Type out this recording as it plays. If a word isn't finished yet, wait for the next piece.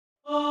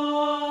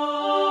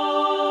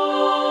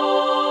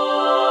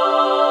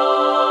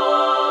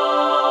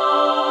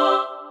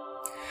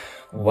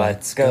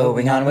What's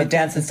going on with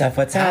dance and stuff?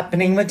 What's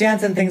happening with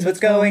dance and things? What's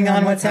going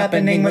on? What's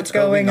happening? What's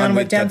going on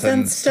with dance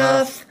and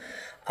stuff?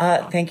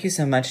 Thank you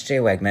so much, Jay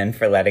Wegman,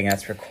 for letting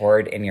us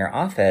record in your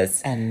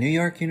office. And New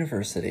York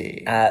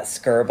University. At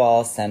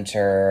Skirball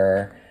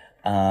Center,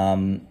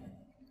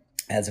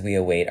 as we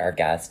await our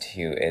guest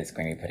who is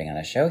going to be putting on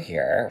a show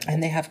here.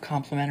 And they have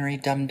complimentary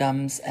Dum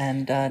Dums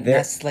and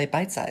Nestle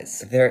Bite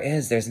Size.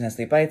 There's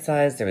Nestle Bite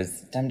Size, there was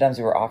Dum Dums.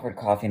 We were offered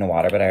coffee and a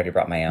water, but I already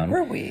brought my own.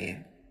 Were we?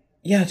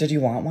 Yeah, did you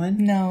want one?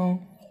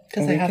 No,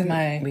 because I have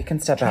my we can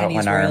step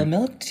Chinese out when royal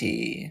milk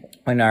tea.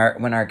 When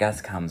our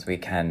guest comes, we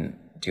can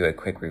do a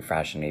quick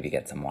refresh and maybe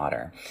get some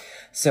water.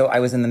 So I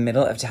was in the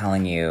middle of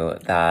telling you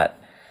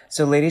that,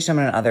 so ladies,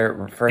 gentlemen, and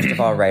other, first of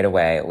all, right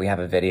away, we have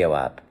a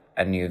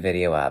new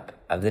video up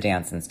of the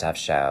Dance and Stuff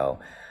show.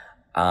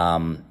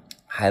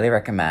 Highly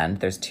recommend.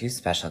 There's 2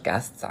 special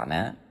guests on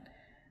it.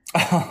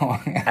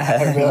 Oh,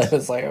 I really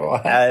was like,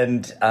 what?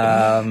 And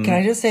can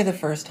I just say the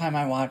first time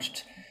I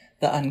watched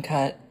the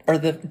uncut, or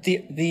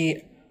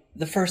the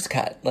first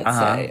cut, let's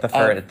say.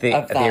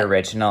 The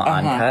original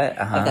uncut.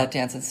 Of that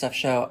Dance and Stuff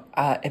show,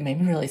 it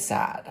made me really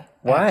sad.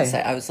 Why? I have to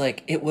say. I was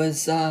like, it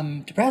was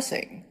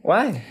depressing.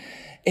 Why?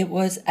 It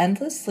was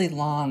endlessly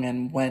long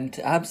and went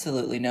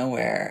absolutely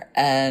nowhere.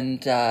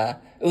 And it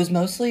was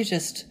mostly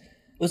it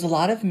was a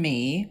lot of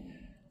me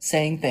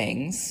saying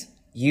things.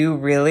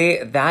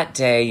 That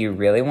day, you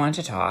really want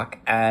to talk,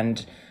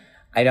 and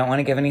I don't want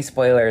to give any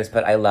spoilers,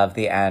 but I love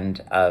the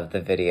end of the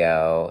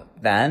video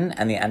then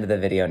and the end of the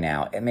video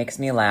now. It makes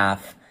me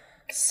laugh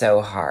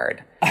so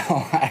hard.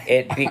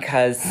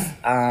 Because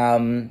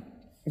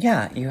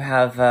you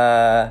have,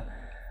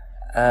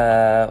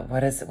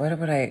 what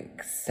would I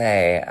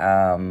say?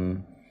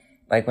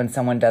 Like when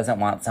someone doesn't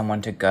want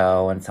someone to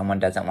go and someone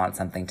doesn't want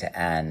something to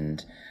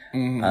end,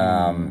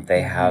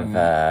 they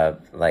have,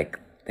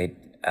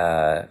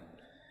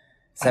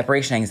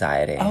 separation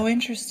anxiety. Oh,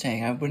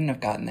 interesting. I wouldn't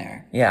have gotten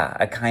there. Yeah,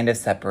 a kind of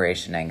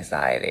separation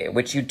anxiety,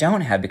 which you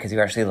don't have because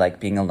you actually like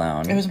being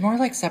alone. It was more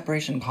like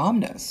separation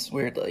calmness,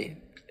 weirdly.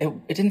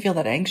 It didn't feel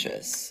that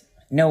anxious.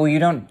 No, well, you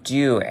don't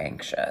do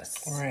anxious.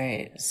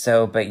 Right.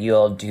 So, but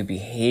you'll do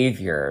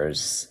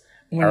behaviors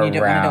when you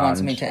don't want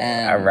something to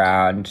end.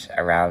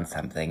 Around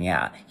something,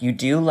 yeah. You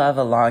do love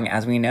along,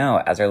 as we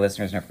know, as our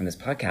listeners know from this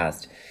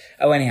podcast.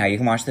 Oh, anyhow, you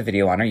can watch the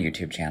video on our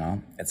YouTube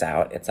channel. It's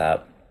out. It's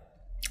up.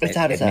 It's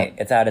out. It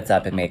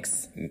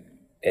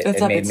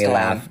made me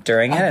laugh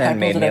during it, and it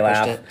made me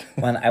laugh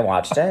when I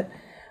watched it.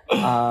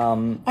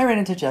 I ran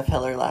into Jeff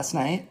Hiller last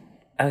night.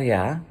 Oh,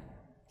 yeah?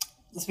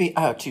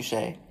 Touche.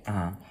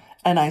 Uh-huh.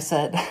 And I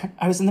said,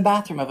 I was in the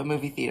bathroom of a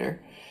movie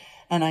theater,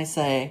 and I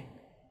say,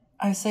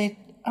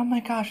 oh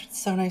my gosh,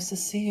 it's so nice to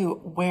see you.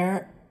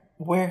 Where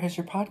has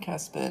your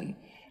podcast been?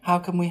 How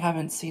come we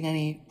haven't seen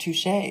any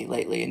Touche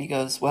lately? And he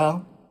goes,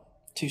 well,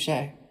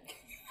 Touche.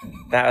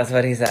 That was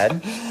what he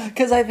said?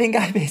 Because I think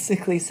I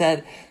basically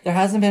said, there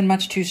hasn't been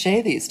much touche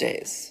these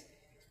days.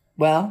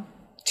 Well,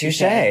 touche.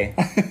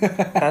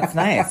 That's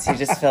nice. You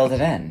just filled it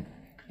in.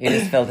 He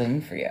just filled it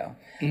in for you.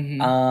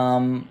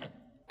 Mm-hmm.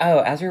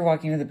 As we were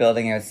walking to the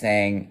building, I was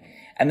saying,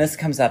 and this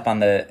comes up on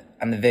the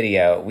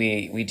video,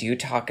 we do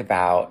talk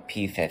about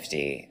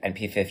P50. And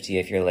P50,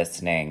 if you're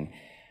listening,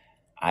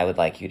 I would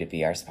like you to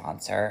be our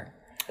sponsor.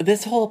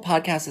 This whole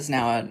podcast is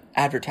now an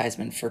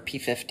advertisement for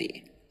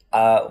P50.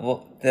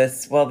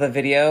 The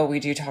video, we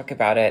do talk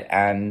about it,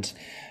 and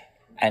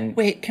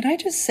wait, can I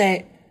just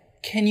say,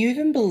 can you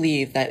even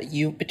believe that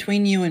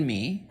between you and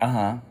me,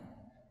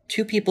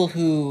 2 people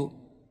who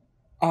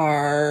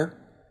are,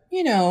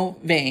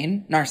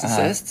 vain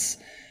narcissists,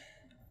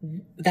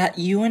 that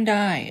you and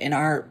I, in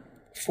our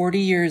 40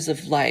 years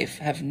of life,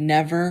 have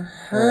never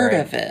heard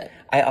of it.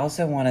 I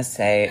also want to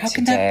say, how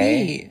can that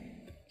be?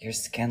 Your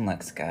skin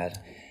looks good.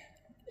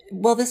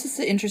 Well, this is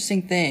the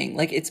interesting thing.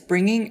 Like, it's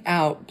bringing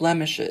out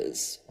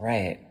blemishes.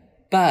 Right.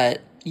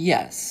 But,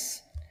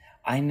 yes.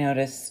 I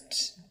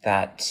noticed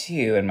that,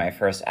 too, in my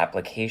first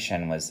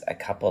application was a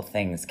couple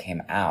things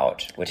came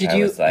out, which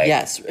was like...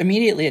 Yes,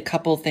 immediately a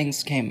couple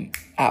things came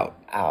out.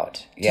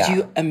 Yeah. Did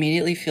you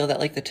immediately feel that,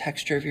 like, the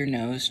texture of your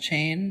nose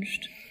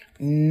changed?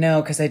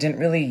 No, because I didn't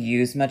really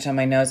use much on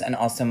my nose, and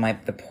also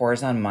the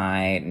pores on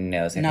my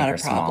nose, I think, are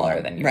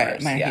smaller than yours.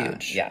 Right, mine are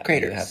huge. Yeah,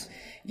 craters.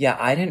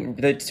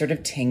 The sort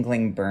of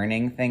tingling,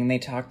 burning thing they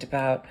talked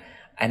about,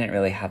 I didn't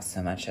really have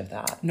so much of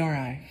that. Nor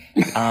I.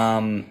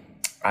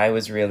 I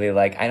was really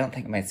I don't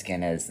think my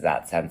skin is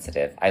that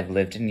sensitive. I've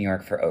lived in New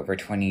York for over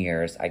 20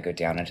 years. I go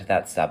down into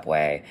that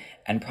subway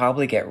and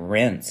probably get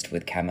rinsed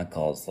with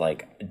chemicals,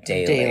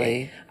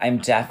 daily. I'm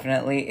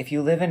definitely, if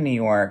you live in New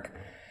York...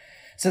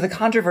 So the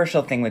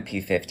controversial thing with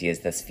P50 is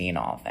this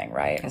phenol thing,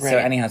 right? So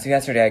anyhow,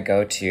 yesterday I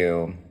go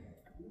to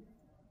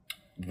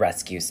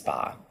Rescue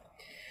Spa.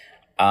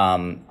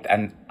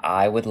 And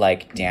I would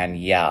like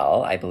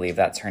Danielle, I believe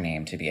that's her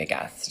name, to be a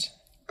guest.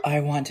 I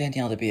want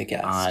Danielle to be a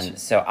guest.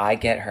 So I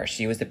get her.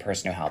 She was the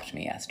person who helped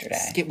me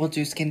yesterday. We'll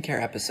do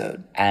skincare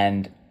episode.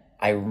 And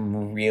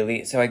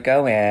So I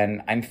go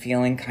in, I'm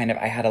feeling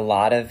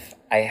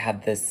I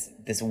had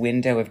this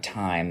window of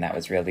time that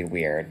was really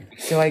weird.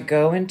 So I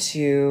go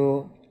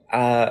into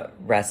a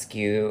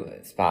rescue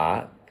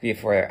spot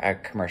before a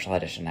commercial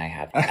audition I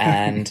had.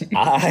 And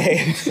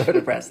so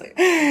depressing.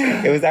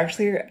 It was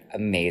actually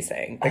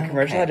amazing. The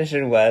commercial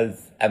audition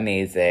was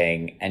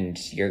amazing, and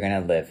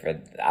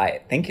I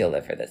think you'll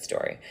live for this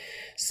story.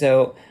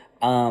 So,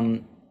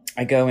 I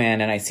go in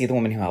and I see the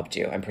woman who helped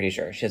you. I'm pretty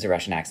sure. She has a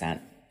Russian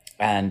accent.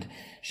 And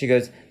she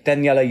goes,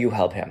 Daniela, you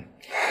help him.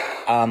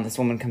 This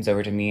woman comes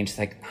over to me and she's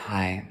like,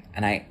 hi.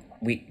 And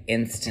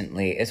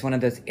it's one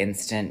of those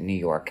instant New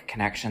York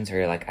connections where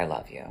you're like, I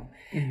love you.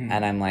 Mm-hmm.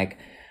 And I'm like,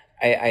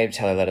 I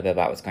tell her a little bit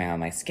about what's going on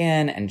with my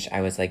skin. And I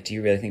was like, do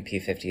you really think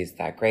P50 is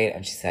that great?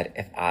 And she said,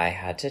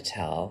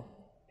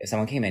 if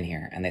someone came in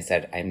here and they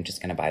said, I'm just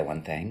going to buy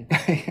one thing.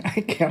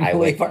 I can't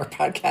believe our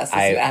podcast is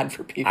an ad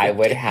for P50. I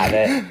would have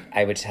it.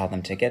 I would tell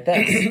them to get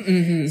this.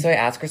 Mm-hmm. So I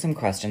ask her some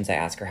questions. I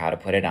ask her how to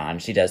put it on.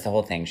 She does the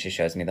whole thing. She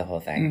shows me the whole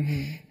thing.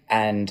 Mm-hmm.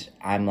 And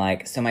I'm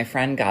like, so my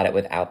friend got it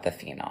without the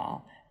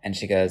phenol. And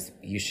she goes,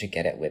 you should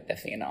get it with the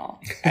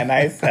phenol. And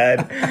I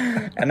said,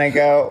 and I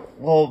go,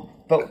 well,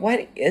 but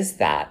what is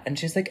that? And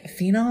she's like,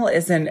 phenol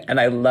isn't, and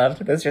I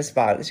loved this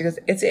response. She goes,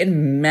 it's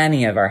in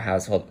many of our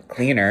household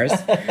cleaners.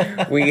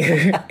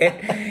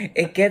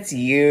 It gets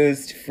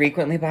used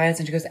frequently by us.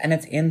 And she goes, and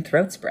it's in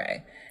throat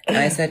spray. And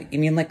I said, you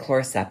mean like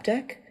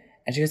Chloraseptic?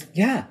 And she goes,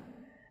 yeah.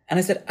 And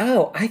I said,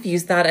 oh, I've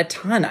used that a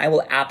ton. I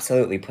will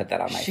absolutely put that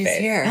on my face. She's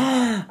here.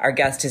 Our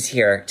guest is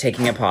here,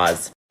 taking a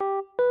pause.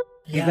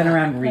 You've been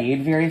around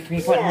Reed very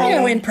frequently.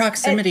 Yeah. In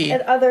proximity. At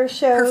other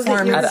shows.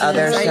 At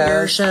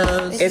other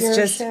shows. It's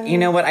just, you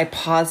know what, I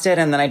paused it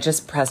and then I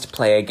just pressed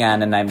play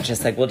again and I'm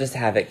just like, we'll just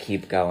have it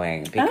keep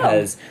going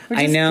because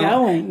I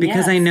know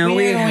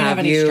we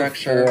have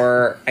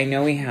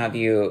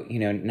you,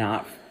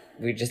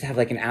 we just have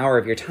like an hour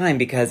of your time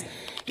because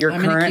you're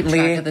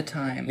currently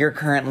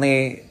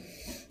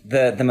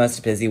the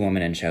most busy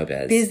woman in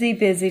showbiz.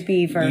 Busy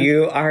beaver.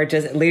 You are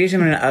just, ladies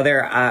and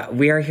gentlemen,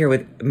 we are here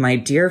with my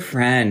dear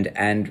friend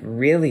and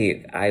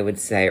really, I would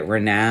say,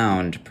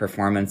 renowned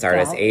performance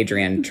artist,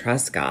 Adrienne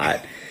Truscott,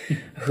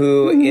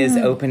 who is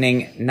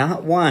opening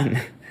not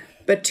one,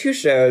 but 2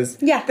 shows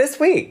this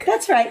week.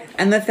 That's right.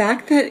 And the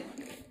fact that,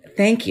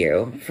 thank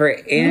you for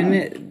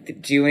in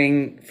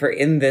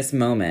this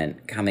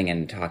moment coming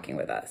and talking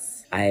with us.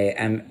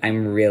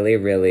 I'm really,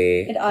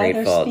 really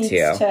grateful to you. It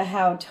either speaks to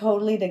how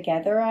totally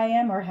together I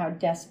am or how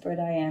desperate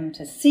I am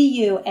to see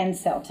you and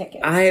sell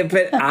tickets. I'll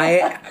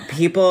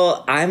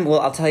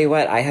tell you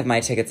what, I have my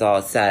tickets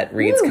all set.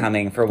 Reed's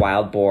coming for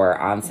Wild Boar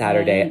on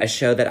Saturday, a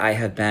show that I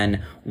have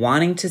been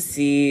wanting to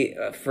see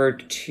for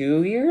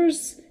 2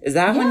 years. Is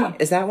that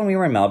when we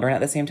were in Melbourne at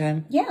the same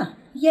time? Yeah.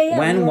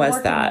 When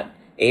was that?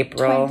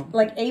 April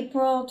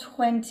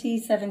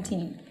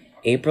 2017.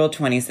 April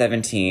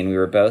 2017, we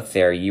were both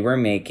there. You were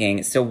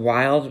making... So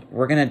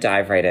we're going to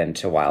dive right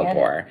into Wild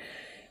Boar.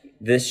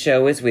 This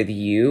show is with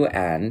you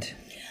and...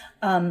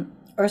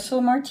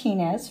 Ursula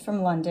Martinez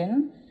from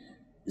London,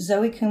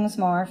 Zoe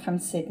Kumsmar from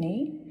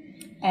Sydney,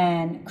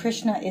 and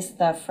Krishna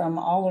Ista from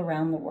all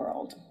around the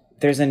world.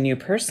 There's a new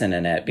person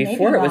in it.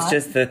 Before it was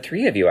just the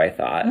 3 of you, I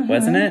thought.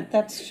 Wasn't it?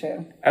 That's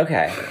true.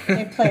 Okay.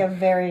 They play a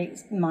very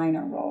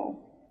minor role.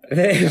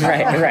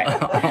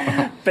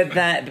 right. But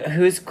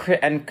was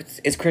Krishna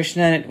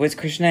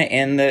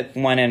in the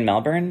one in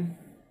Melbourne?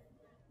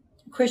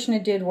 Krishna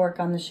did work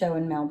on the show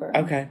in Melbourne.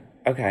 Okay.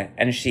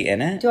 And is she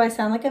in it? Do I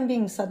sound like I'm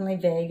being suddenly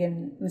vague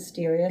and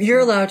mysterious? You're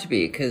allowed to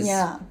be, because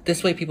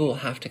this way people will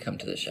have to come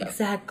to the show.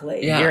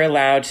 Exactly. Yeah. You're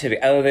allowed to be.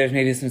 Oh, there's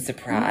maybe some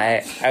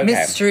surprise. Okay.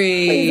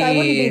 Mystery. Please, I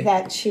wouldn't be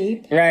that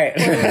cheap. Right.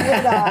 Or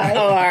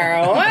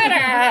would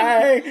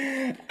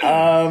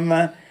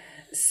I?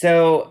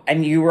 So,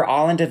 and you were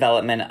all in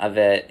development of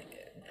it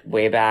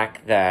way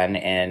back then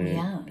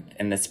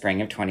in the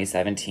spring of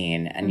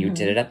 2017, and you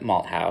did it at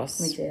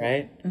Malthouse. We did.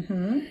 Right?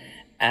 Mm-hmm.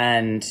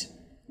 And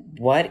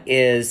what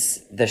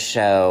is the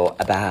show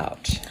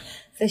about?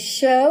 The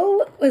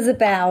show was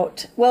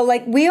about,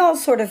 we all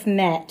sort of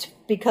met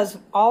because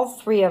all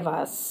 3 of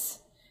us,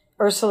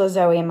 Ursula,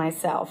 Zoe, and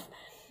myself,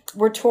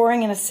 were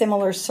touring in a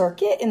similar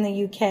circuit in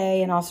the UK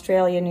and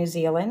Australia, New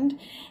Zealand.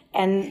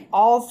 And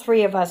all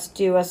 3 of us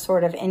do a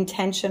sort of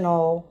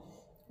intentional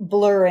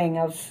blurring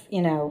of,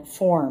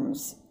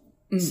 forms.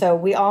 Mm. So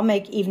we all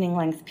make evening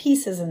length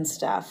pieces and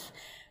stuff,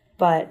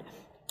 but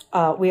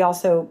we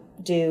also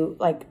do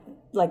like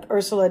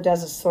Ursula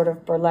does a sort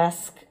of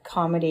burlesque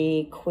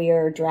comedy,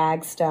 queer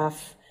drag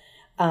stuff.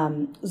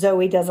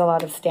 Zoe does a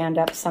lot of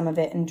stand-up, some of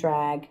it in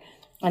drag.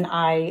 And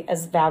I,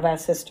 as Baba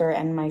Sister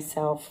and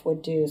myself,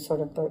 would do sort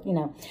of,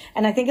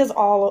 and I think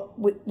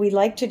we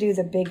like to do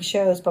the big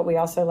shows, but we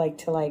also like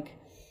to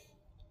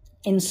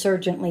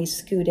insurgently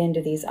scoot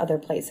into these other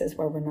places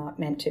where we're not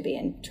meant to be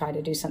and try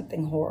to do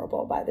something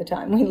horrible by the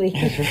time we leave.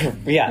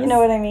 Yes. You know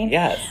what I mean?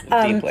 Yes,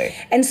 deeply.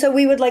 And so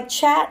we would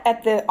chat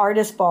at the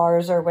artist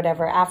bars or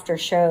whatever after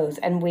shows,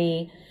 and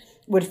we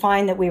would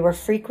find that we were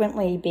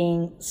frequently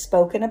being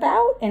spoken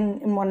about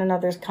in one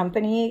another's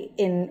company,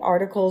 in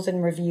articles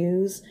and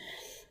reviews.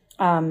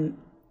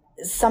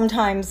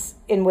 Sometimes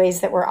in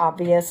ways that were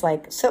obvious,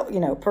 like,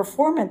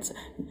 performance,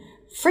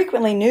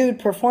 frequently nude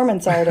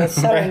performance artist,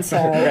 so-and-so,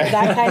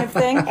 that kind of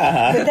thing.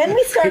 But then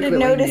we started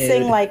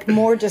noticing, like,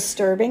 more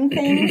disturbing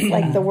things,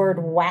 like the word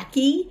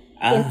wacky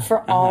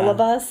for all of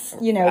us,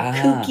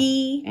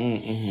 kooky.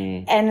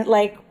 Mm-hmm. And,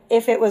 like,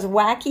 if it was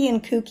wacky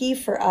and kooky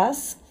for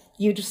us,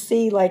 you'd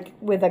see, like,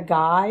 with a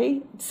guy,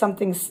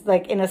 something,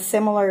 like, in a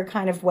similar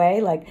kind of way,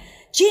 like,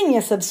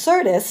 genius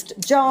absurdist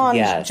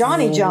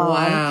Johnny John,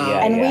 wow.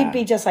 and we'd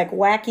be just like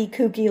wacky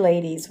kooky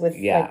ladies with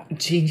like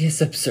genius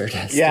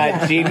absurdist,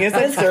 genius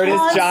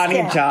absurdist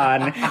Johnny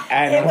John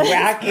and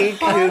wacky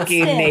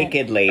kooky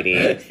naked lady,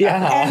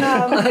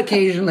 and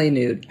occasionally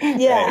nude,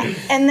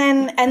 and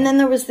then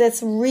there was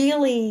this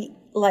really,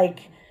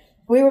 like,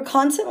 we were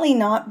constantly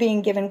not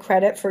being given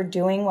credit for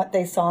doing what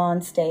they saw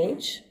on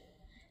stage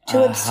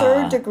to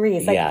absurd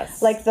degrees,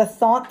 like the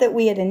thought that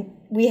we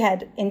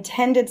had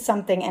intended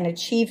something and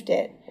achieved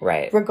it,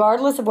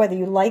 regardless of whether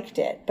you liked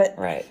it. But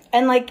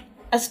and, like,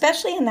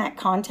 especially in that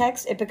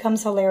context, it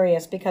becomes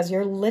hilarious because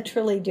you're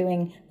literally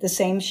doing the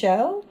same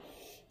show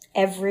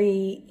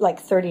every, like,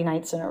 30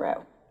 nights in a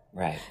row.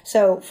 Right.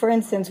 So, for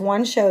instance,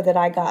 one show that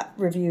I got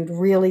reviewed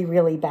really,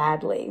 really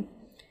badly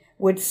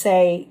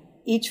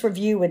each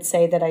review would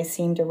say that I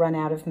seemed to run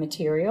out of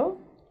material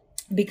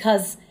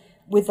because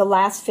with the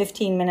last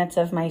 15 minutes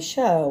of my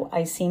show,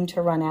 I seem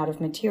to run out of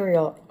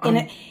material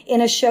in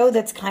a show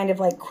that's kind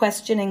of like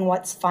questioning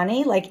what's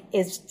funny. Like,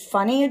 is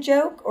funny a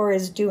joke or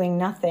is doing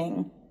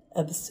nothing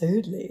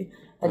absurdly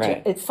a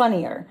joke? It's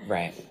funnier.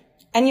 Right.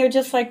 And you're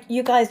just like,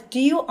 you guys, do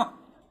you,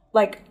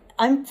 like,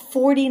 I'm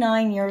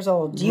 49 years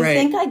old. Do you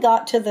think I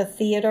got to the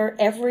theater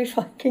every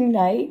fucking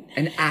night?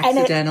 And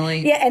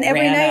accidentally? And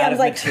every night I was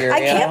like, material.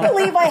 I can't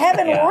believe I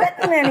haven't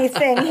written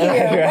anything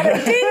here. What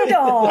a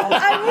ding-dong.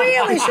 I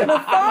really should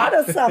have thought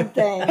of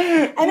something.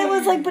 And it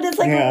was like, but it's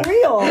like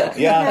real,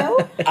 you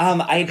know?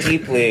 I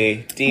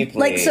deeply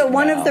like, so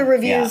one of the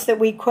reviews that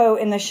we quote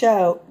in the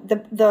show,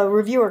 the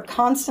reviewer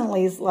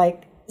constantly is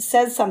like,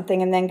 says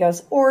something and then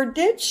goes, or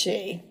did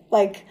she?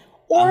 Like,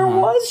 or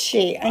was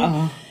she?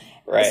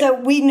 Right. So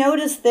we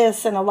noticed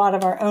this in a lot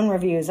of our own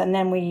reviews, and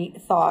then we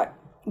thought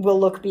we'll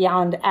look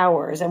beyond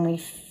ours, and we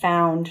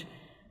found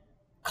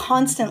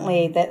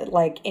constantly that,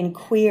 like, in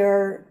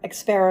queer,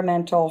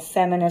 experimental,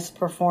 feminist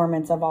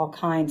performance of all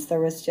kinds,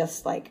 there was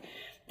just, like,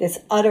 this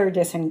utter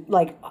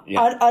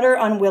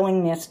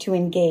unwillingness to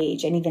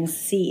engage and even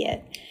see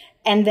it,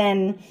 and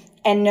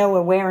no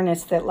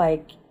awareness that,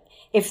 like,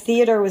 if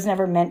theater was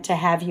never meant to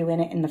have you in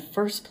it in the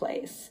first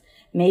place,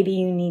 maybe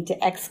you need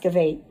to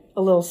excavate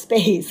a little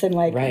space and,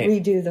 like,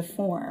 redo the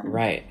form.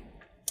 Right.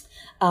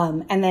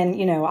 And then,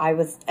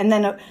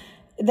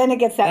 then it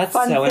gets that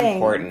fun thing. That's so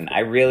important. I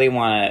really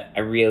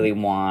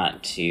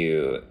want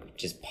to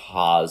just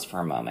pause for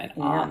a moment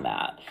on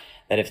that.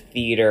 That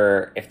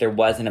if there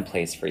wasn't a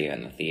place for you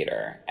in the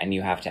theater and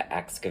you have to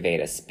excavate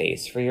a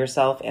space for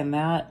yourself in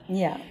that.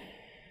 Yeah.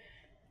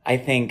 I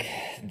think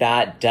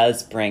that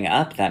does bring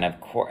up then,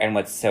 of course, and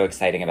what's so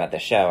exciting about the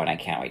show, and I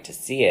can't wait to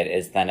see it,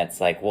 is then it's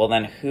like, well,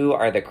 then who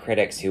are the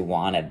critics who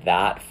wanted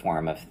that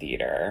form of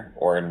theater,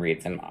 or in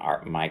Reed's and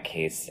my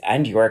case,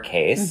 and your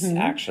case,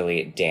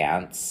 actually,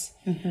 dance,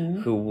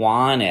 who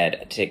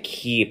wanted to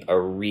keep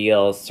a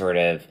real sort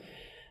of,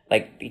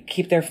 like,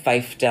 keep their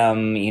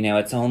fiefdom,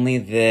 it's only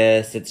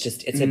this,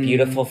 it's a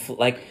beautiful,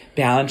 like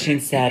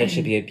Balanchine said, it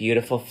should be a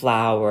beautiful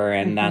flower,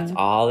 and that's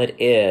all it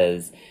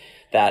is,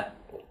 that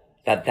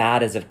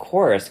is, of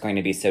course, going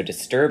to be so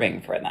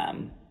disturbing for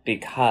them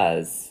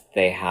because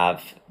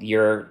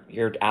you're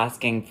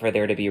asking for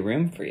there to be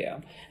room for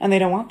you, and they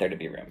don't want there to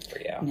be room for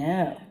you.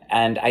 No.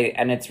 And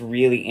it's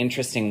really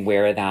interesting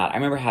where I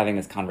remember having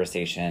this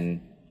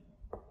conversation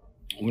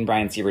when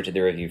Brian Siebert did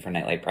the review for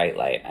Nightlight Bright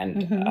Light,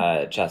 and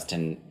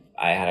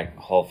I had a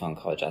whole phone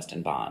call with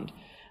Justin Bond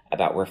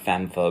about where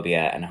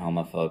femphobia and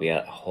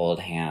homophobia hold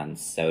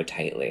hands so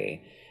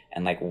tightly,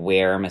 and, like,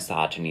 where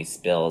misogyny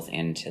spills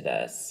into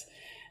this.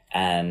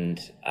 And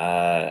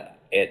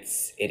it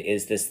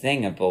is this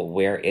thing of, well,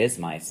 where is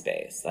my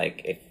space?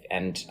 Like,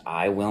 and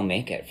I will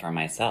make it for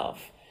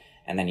myself.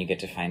 And then you get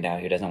to find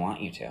out who doesn't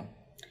want you to.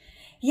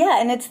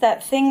 Yeah, and it's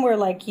that thing where,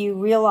 like, you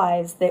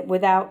realize that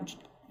without,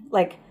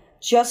 like,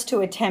 just to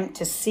attempt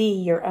to see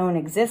your own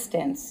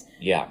existence.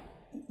 Yeah.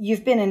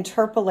 You've been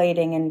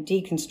interpolating and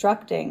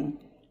deconstructing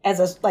as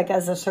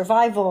a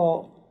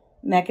survival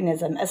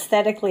mechanism,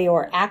 aesthetically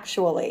or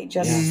actually,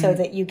 just so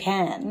that you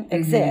can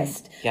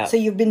exist. Yeah. So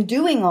you've been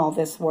doing all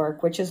this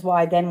work, which is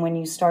why then when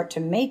you start to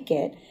make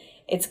it,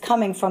 it's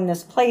coming from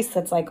this place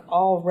that's, like,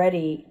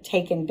 already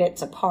taken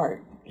bits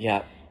apart.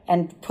 Yeah.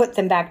 And put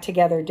them back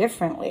together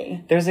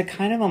differently. There's a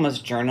kind of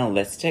almost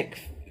journalistic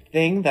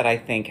thing that I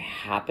think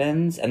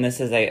happens, and this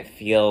is, I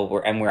feel,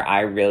 where I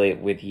really,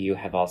 with you,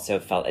 have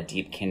also felt a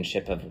deep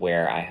kinship of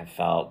where I have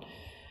felt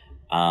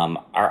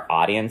our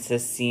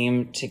audiences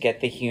seem to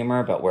get the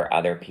humor, but where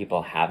other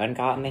people haven't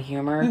gotten the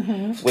humor,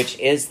 which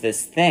is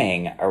this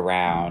thing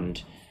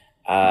around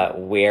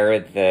where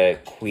the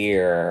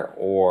queer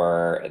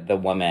or the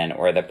woman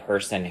or the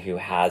person who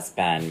has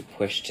been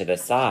pushed to the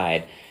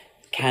side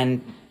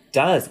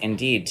does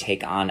indeed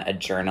take on a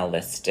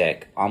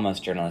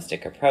almost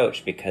journalistic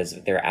approach, because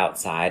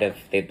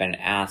they've been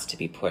asked to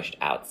be pushed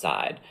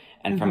outside.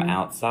 And from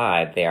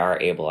outside, they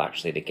are able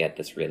actually to get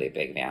this really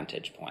big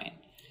vantage point.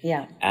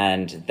 Yeah.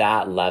 And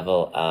that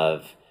level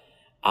of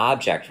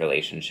object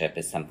relationship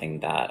is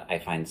something that I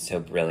find so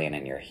brilliant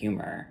in your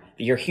humor.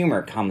 Your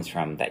humor comes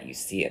from that you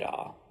see it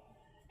all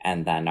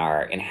and then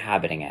are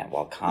inhabiting it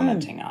while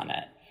commenting on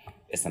it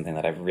is something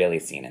that I've really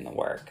seen in the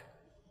work.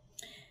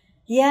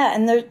 Yeah,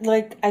 and they're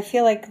like, I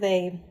feel like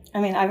I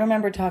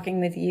remember talking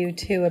with you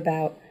too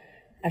about,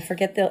 I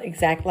forget the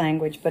exact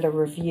language, but a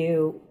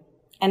review.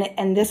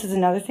 And this is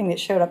another thing that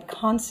showed up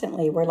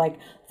constantly, where like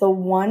the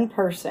one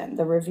person,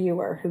 the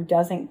reviewer who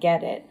doesn't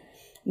get it,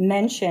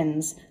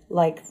 mentions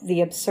like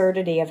the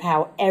absurdity of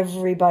how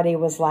everybody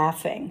was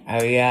laughing.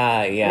 Oh,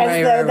 yeah, yeah.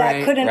 As though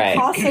that couldn't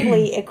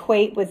possibly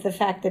equate with the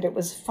fact that it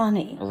was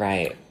funny.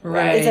 Right.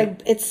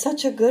 It's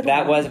such a good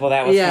that one.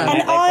 That was yeah.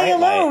 And I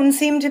alone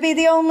seem to be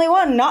the only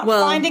one not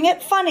finding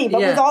it funny,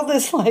 but with all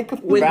this like...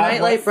 With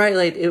Nightlight, Bright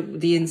Light,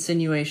 the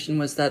insinuation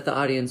was that the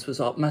audience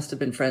must have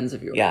been friends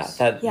of yours. Yeah,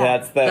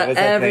 that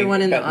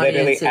everyone in the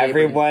audience. Literally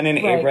everyone in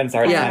Abrams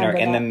Art Center,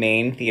 in that. the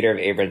main theater of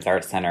Abrams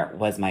Art Center,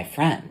 was my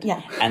friend.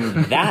 Yeah.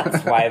 And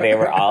that's why they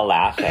were all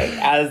laughing.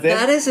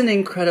 That is an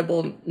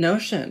incredible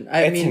notion.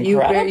 I mean, you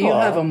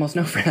have almost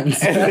no friends.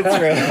 It's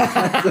true.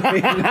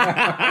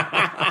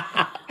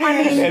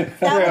 I mean,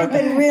 that would have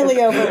been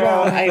really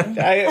overwhelming.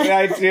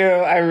 I do.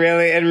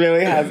 It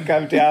really has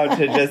come down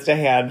to just a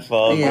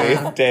handful these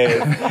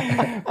days.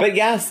 But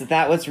yes,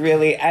 that was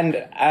really, and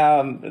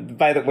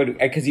by the way,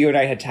 because you and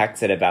I had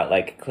texted about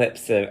like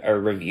clips or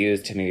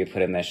reviews to maybe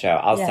put in the show.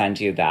 I'll send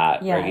you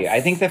that review. I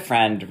think the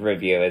friend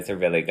review is a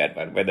really good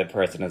one, where the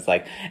person is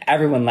like,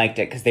 everyone liked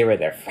it because they were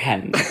their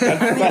friends. That's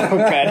so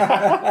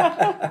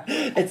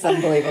good. It's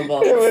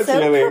unbelievable. It was so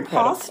really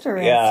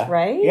preposterous,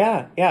 right?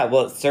 Yeah, yeah.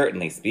 Well, it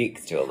certainly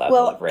speaks to a level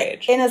of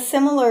rage. In a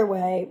similar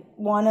way,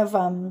 one of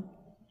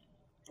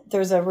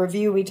there's a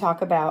review we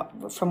talk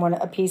about from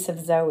a piece of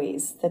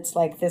Zoe's that's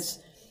like this.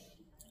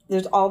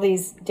 There's all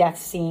these death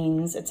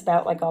scenes. It's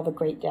about like all the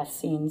great death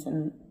scenes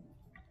and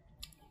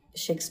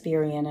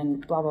Shakespearean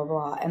and blah blah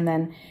blah. And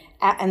then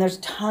and there's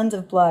tons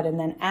of blood. And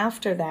then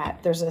after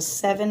that, there's a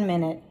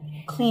 7-minute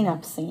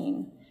cleanup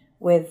scene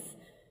with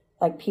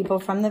like people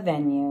from the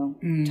venue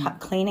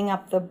cleaning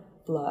up the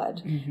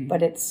blood,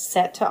 but it's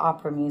set to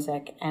opera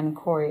music and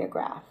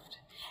choreographed.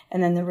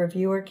 And then the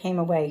reviewer came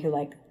away who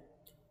like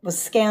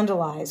was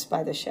scandalized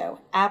by the show,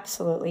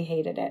 absolutely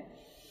hated it,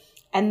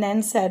 and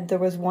then said there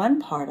was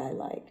one part I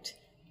liked,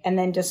 and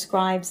then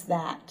describes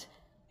that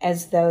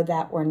as though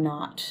that were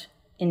not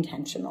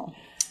intentional.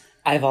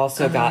 I've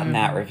also gotten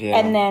that review.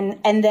 And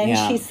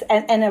then she's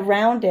and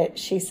around it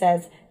she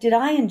says, "Did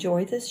I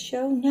enjoy this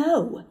show?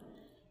 No.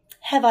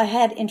 Have I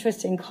had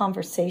interesting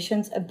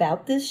conversations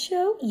about this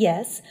show?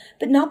 Yes,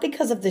 but not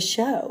because of the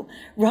show.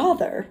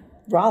 Rather,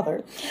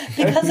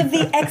 because of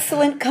the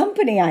excellent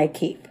company I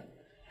keep.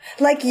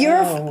 Like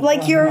your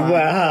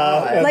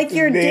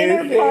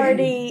dinner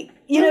party.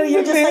 You know,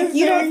 you're just like,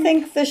 you don't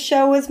think the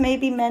show was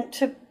maybe meant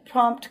to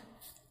prompt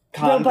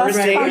robust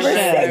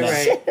conversation.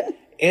 Right.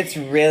 It's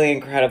really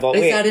incredible.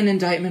 Is that an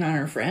indictment on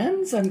her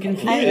friends? I'm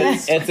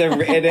confused. It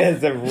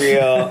is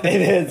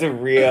a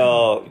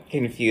real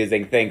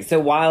confusing thing. So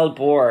Wild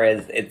Boar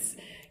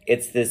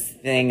it's this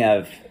thing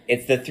of,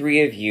 it's the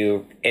three of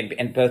you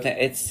and both,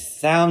 it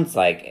sounds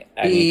like,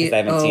 because I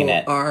haven't seen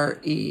it.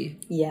 B-O-R-E.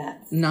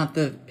 Yes. Not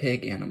the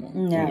pig animal.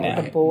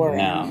 No, the boar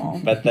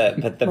animal. But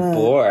the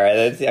boar,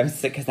 I'm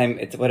sick because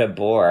it's what a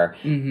boar.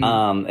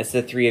 It's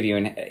the three of you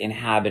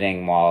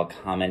inhabiting while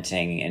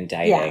commenting,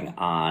 indicting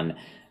on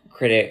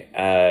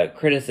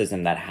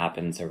criticism that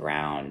happens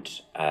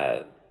around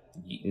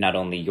not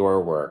only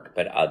your work,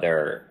 but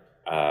other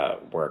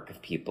work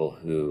of people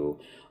who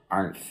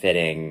aren't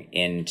fitting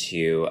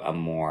into a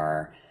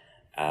more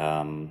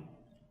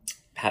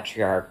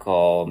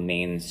patriarchal,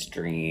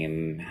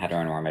 mainstream,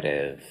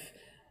 heteronormative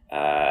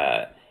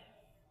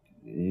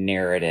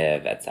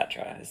narrative,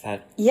 etc. Is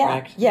that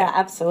correct? Yeah,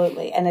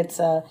 absolutely. And it's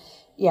a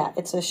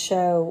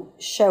show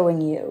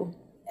showing you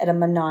at a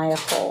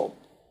maniacal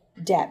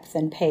depth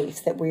and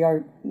pace that we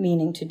are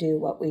meaning to do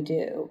what we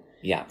do.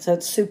 Yeah. So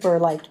it's super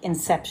like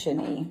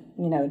Inception-y,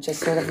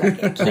 just sort of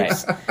like it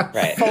keeps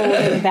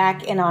folding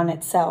back in on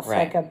itself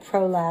like a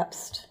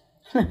prolapsed.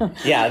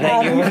 Yeah,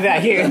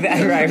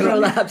 right.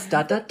 Prolapse,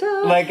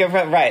 Like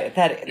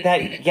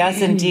that.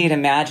 Yes, indeed.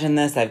 Imagine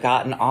this. I've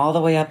gotten all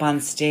the way up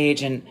on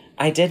stage, and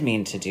I did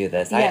mean to do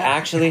this. I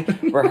actually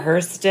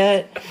rehearsed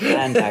it,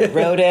 and I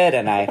wrote it,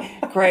 and I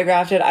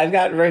choreographed it. I've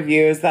gotten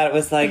reviews that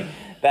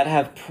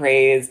have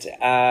praised,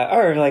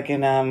 or like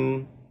in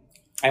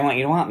I Want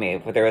You to Want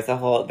Me, but there was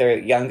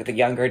the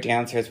younger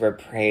dancers were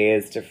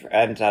praised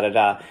and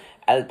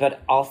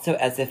but also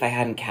as if I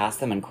hadn't cast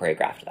them and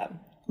choreographed them.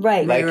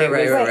 Right. Like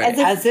Right.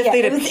 As if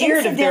they'd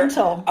appeared of their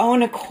incidental.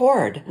 own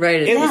accord.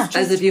 Right. It was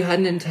As if you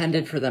hadn't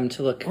intended for them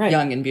to look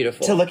young and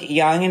beautiful. To look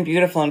young and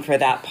beautiful, and for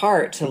that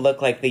part to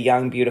look like the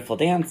young, beautiful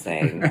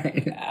dancing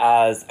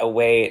as a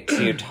way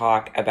to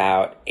talk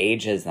about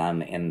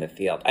ageism in the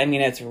field. I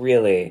mean, it's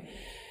really,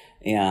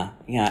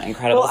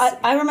 incredible. Well,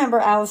 I remember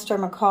Alistair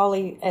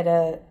Macaulay at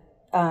a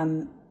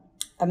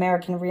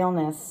American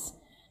Realness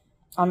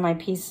on my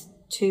piece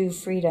to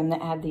Freedom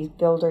that had these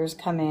builders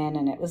come in,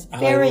 and it was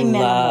very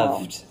minimal.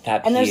 Loved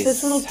that piece and there's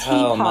this little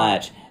teapot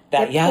much.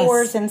 that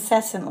pours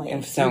incessantly.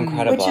 It's so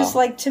incredible. Which is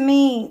like, to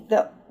me,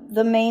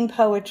 the main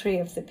poetry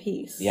of the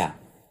piece. Yeah.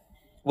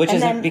 Which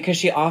is because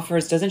she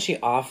offers, doesn't she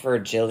offer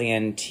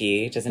Jillian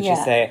tea? Doesn't she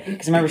say?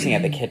 Because I remember seeing it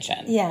at the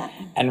kitchen. Yeah.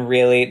 And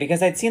really,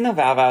 because I'd seen the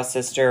Vow Vow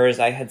Sisters,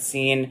 I had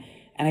seen,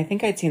 and I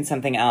think I'd seen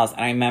something else,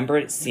 and I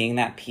remember seeing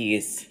that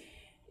piece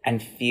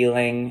and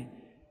feeling,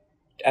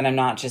 and I'm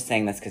not just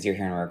saying this because you're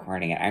here and we're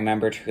recording it, I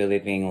remember truly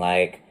being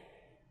like,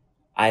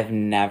 I've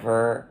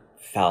never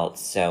felt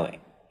so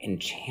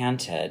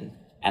enchanted,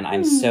 and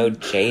I'm so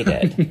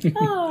jaded.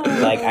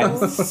 Like,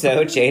 I'm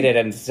so jaded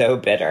and so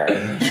bitter.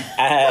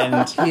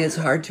 And he is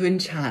hard to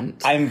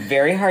enchant. I'm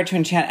very hard to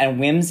enchant, and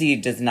whimsy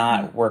does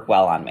not work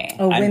well on me.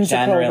 Oh,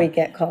 whimsical we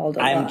get called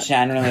a I'm lot.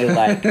 generally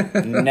like,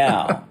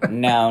 no.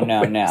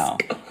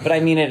 But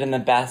I mean it in the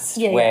best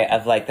way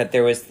of like, that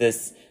there was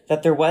this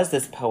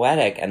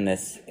poetic and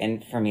this,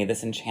 for me,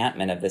 this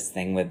enchantment of this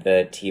thing with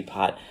the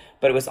teapot.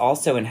 But it was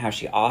also in how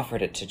she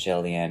offered it to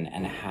Jillian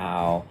and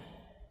how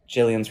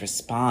Jillian's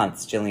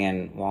response,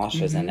 Jillian Walsh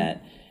was in it,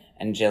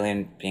 and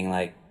Jillian being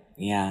like,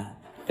 yeah.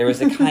 There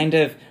was a kind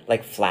of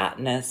like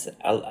flatness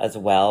as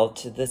well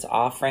to this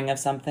offering of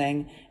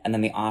something, and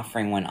then the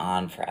offering went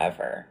on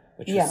forever,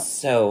 which was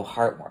so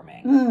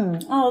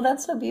heartwarming. Oh,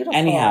 that's so beautiful.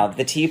 Anyhow,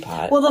 the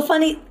teapot. Well,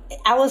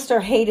 Alistair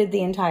hated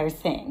the entire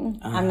thing.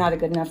 I'm not a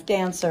good enough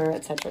dancer,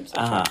 et cetera, et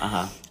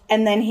cetera.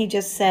 And then he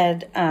just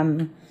said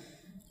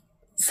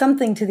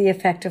something to the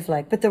effect of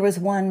like, but there was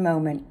one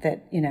moment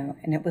that,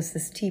 and it was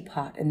this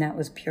teapot, and that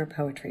was pure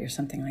poetry or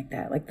something like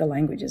that. Like, the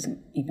language isn't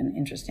even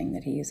interesting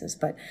that he uses.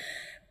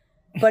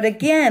 But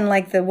again,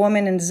 like the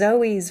woman in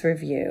Zoe's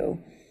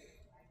review,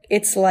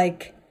 it's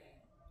like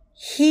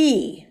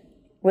he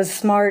was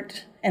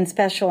smart and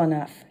special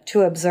enough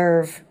to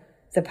observe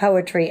the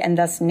poetry and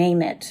thus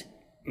name it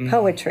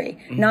poetry.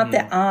 Not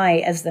that I,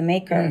 as the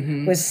maker,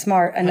 was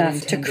smart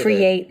enough to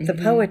create the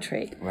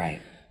poetry.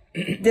 Right.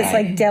 This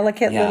like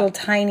delicate little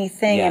tiny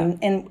thing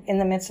in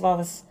the midst of all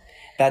this.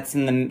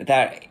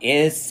 That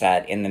is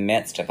set in the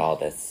midst of all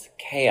this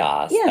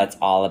chaos. Yeah. That's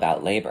all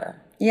about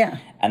labor. Yeah.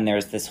 And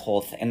there's this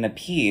whole in the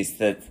piece,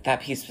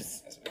 that piece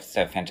was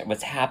so fantastic.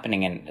 What's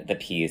happening in the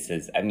piece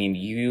is, I mean,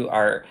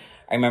 I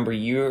remember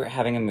you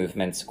having a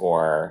movement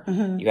score.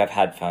 You have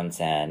headphones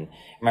in.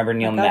 I remember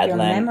Neil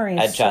Medlin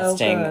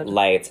adjusting so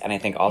lights, and I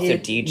think also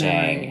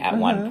DJing at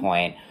one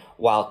point,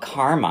 while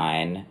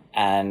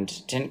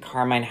didn't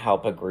Carmine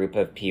help a group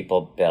of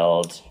people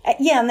build?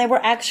 And they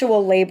were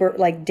actual labor,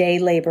 like day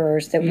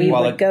laborers that we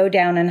would go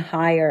down and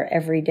hire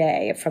every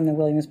day from the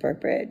Williamsburg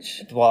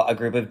Bridge. Well, a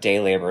group of day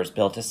laborers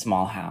built a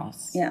small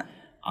house. Yeah.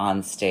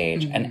 On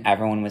stage, and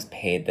everyone was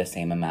paid the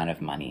same amount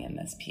of money in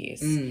this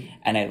piece.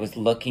 And it was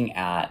looking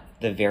at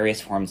the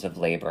various forms of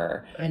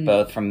labor,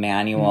 both from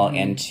manual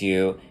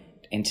into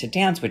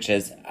dance, which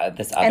is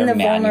this other and the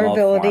manual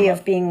vulnerability form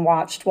of being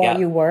watched while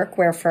you work,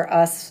 where for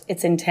us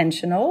it's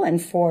intentional,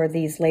 and for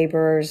these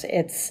laborers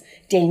it's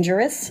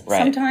dangerous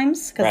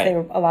sometimes,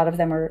 because a lot of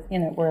them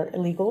were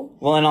illegal.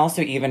 Well, and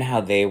also even how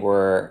they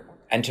were,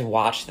 and to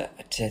watch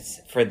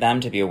for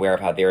them to be aware of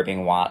how they were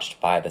being watched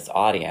by this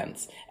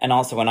audience. And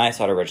also when I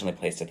saw it originally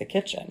placed at the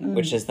kitchen,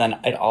 which is then,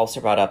 it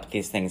also brought up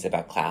these things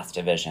about class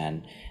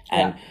division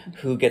and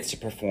who gets to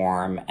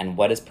perform and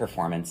what does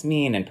performance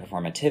mean and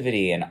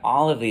performativity and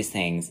all of these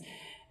things.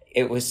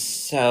 It was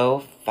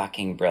so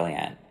fucking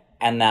brilliant.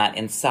 And that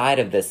inside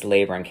of this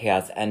labor and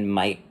chaos, and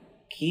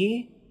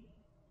Mickey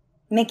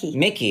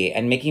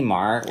and Mickey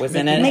Marr was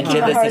in it. Mickey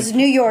Marr's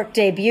New York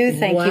debut.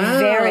 Thank you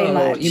very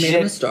much. You made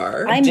him a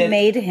star. I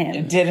made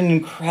him. Did an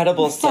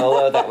incredible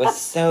solo that was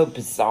so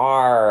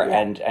bizarre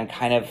and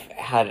kind of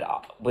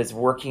was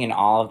working in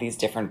all of these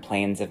different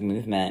planes of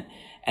movement.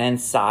 And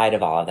inside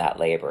of all of that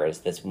labor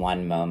is this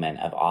one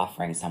moment of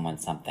offering someone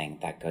something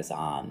that goes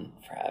on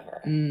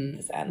forever.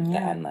 The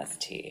endless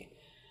tea.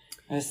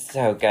 It was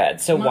so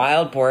good. So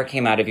Wild Boar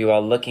came out of you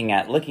all looking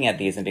at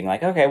these and being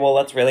like, okay, well,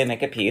 let's really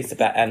make a piece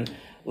about and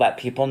let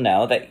people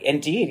know that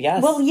indeed,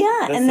 yes. Well,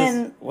 yeah, this and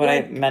then is what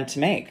I meant to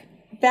make.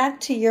 Back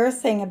to your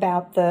thing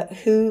about the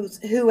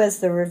who as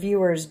the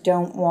reviewers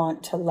don't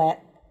want to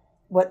let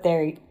what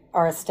they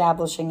are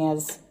establishing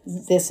as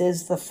this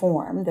is the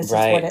form, this is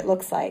what it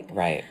looks like.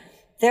 Right.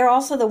 They're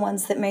also the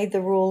ones that made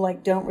the rule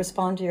like don't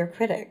respond to your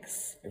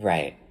critics.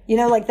 Right.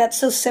 Like that's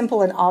so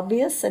simple and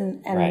obvious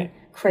and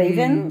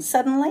craven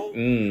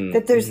suddenly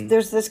that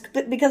there's this,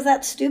 because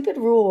that stupid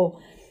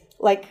rule,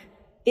 like,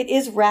 it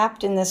is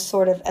wrapped in this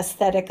sort of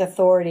aesthetic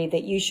authority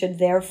that you should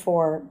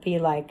therefore be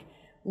like,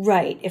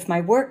 right, if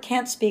my work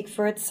can't speak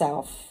for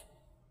itself,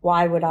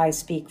 why would I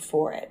speak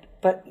for it?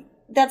 But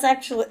that's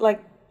actually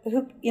like,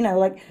 who made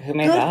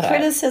good that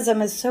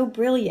criticism is so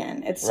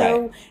brilliant. It's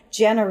so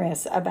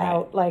generous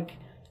about like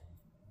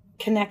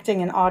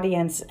connecting an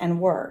audience and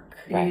work.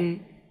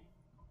 Right.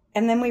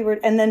 And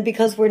then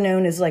because we're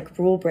known as like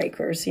rule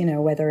breakers,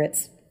 whether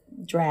it's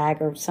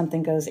drag or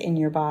something goes in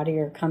your body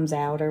or comes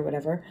out or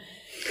whatever,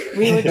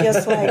 we would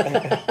just like,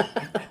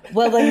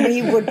 well, then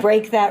we would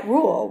break that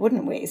rule,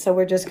 wouldn't we? So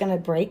we're just going to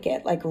break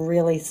it, like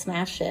really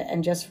smash it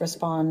and just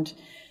respond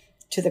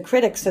to the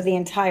critics. So the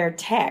entire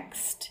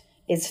text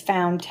is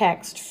found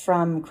text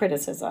from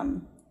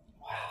criticism.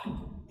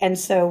 Wow. And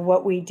so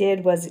what we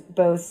did was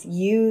both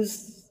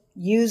use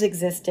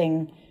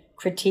existing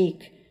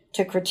critique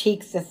to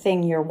critique the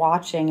thing you're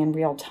watching in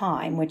real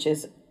time, which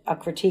is a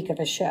critique of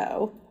a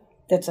show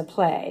that's a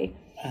play.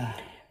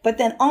 But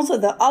then also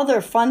the other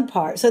fun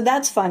part, so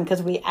that's fun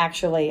because we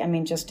actually,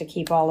 just to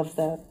keep all of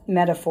the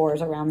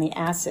metaphors around the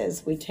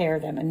asses, we tear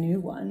them a new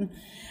one.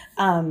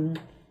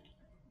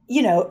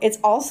 It's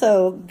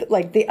also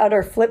like the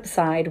utter flip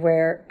side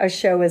where a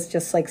show is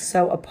just like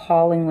so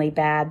appallingly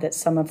bad that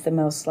some of the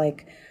most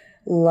like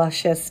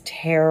luscious,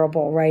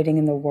 terrible writing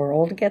in the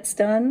world gets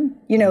done.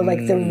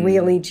 Like the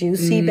really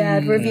juicy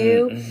bad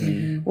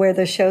review where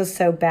the show's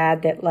so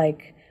bad that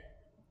like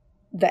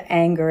the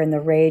anger and the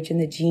rage and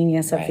the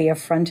genius of the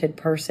affronted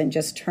person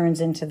just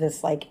turns into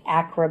this like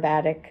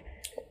acrobatic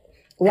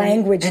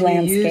language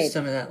landscape. You use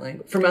some of that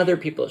language from other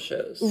people's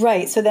shows.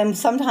 Right. So then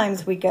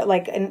sometimes we get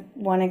like, and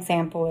one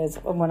example is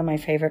one of my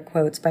favorite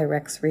quotes by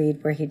Rex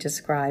Reed where he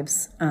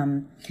describes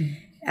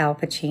Al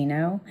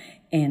Pacino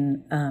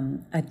in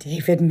a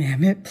David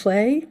Mamet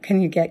play.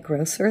 Can you get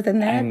grosser than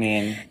that?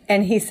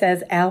 And he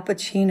says Al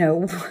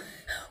Pacino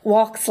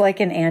walks like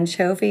an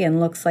anchovy and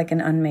looks like an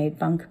unmade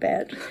bunk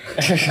bed.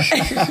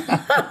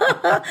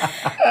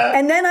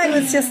 And then I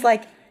was just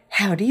like,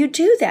 how do you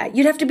do that?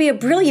 You'd have to be a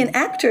brilliant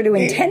actor to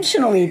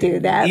intentionally do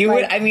that. You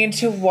would,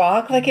 to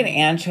walk like an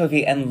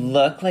anchovy and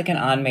look like an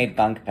unmade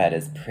bunk bed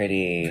is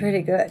pretty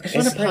good. I just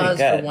want to pause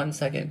for 1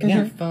 second because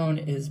your phone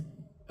is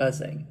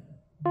buzzing.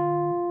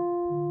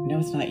 No,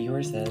 it's not.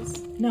 Yours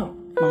is. No.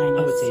 Mine is.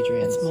 Oh, it's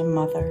Adrian's. It's my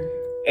mother.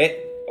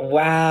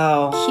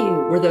 Wow.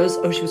 Cute. Were those?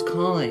 Oh, she was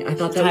calling. I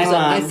thought that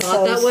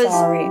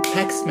was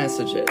text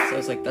messages. I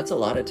was like, that's a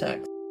lot of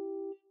text.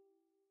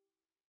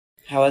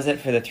 How was it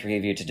for the three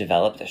of you to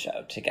develop the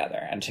show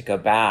together and to go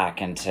back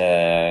and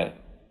to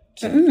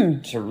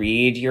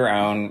read your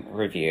own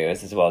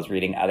reviews as well as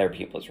reading other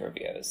people's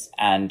reviews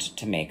and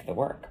to make the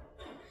work?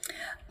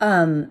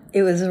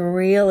 It was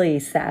really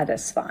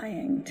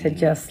satisfying to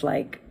just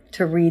like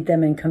to read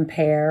them and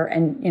compare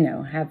and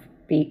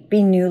be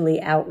newly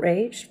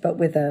outraged, but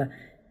with an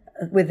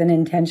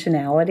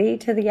intentionality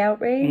to the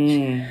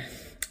outrage.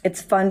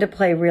 It's fun to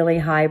play really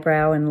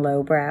highbrow and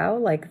lowbrow,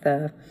 like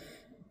the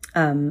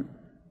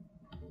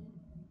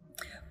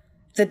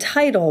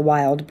title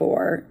Wild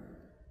Boar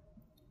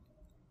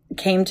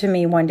came to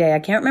me one day. I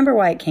can't remember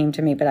why it came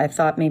to me, but I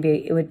thought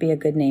maybe it would be a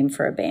good name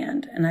for a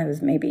band. And I was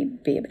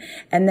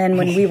and then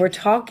when we were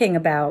talking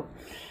about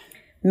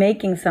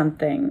making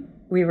something,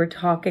 we were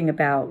talking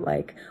about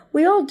like,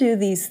 we all do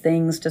these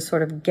things to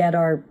sort of get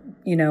our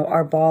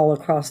ball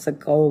across the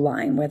goal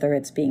line, whether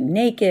it's being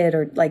naked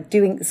or like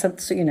doing some,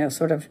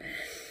 sort of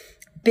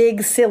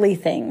big, silly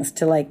things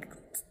to like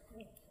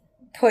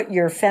put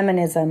your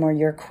feminism or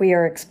your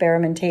queer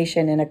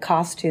experimentation in a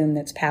costume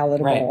that's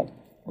palatable.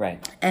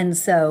 Right. And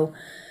so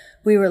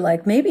we were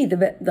like, maybe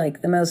the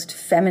most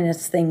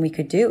feminist thing we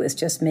could do is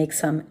just make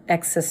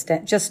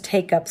just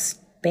take up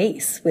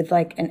space with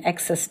like an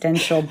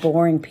existential,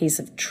 boring piece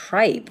of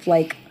tripe,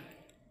 like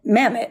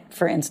Mamet,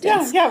 for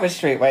instance. Yeah, what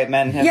straight white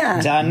men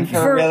have done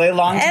for a really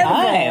long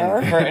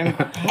time.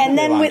 And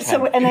then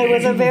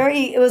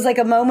it was like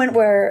a moment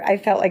where I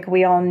felt like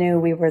we all knew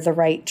we were the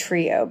right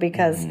trio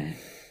because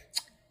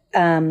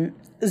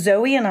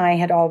Zoe and I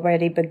had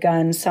already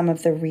begun some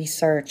of the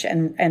research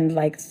and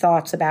like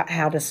thoughts about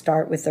how to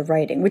start with the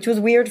writing, which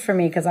was weird for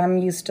me because I'm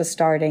used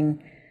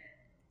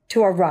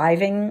to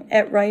arriving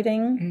at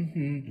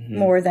writing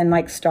more than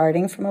like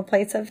starting from a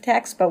place of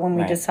text. But when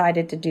we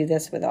decided to do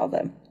this with all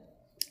the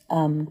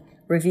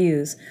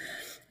reviews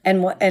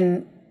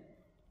and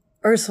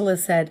Ursula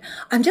said,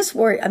 I'm just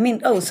worried.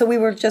 So we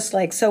were just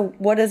like, so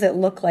what does it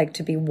look like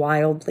to be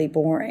wildly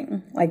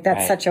boring? Like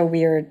that's such a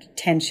weird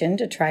tension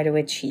to try to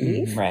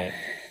achieve. Right.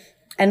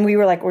 And we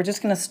were like, we're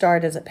just going to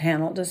start as a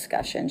panel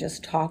discussion,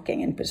 just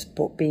talking and just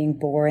being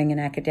boring and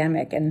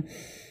academic. And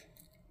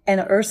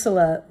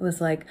Ursula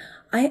was like,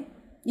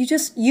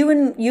 you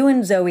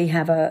and Zoe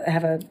have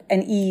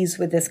an ease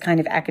with this kind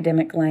of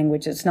academic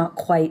language. It's not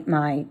quite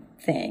my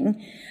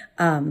thing.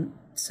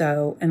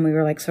 And we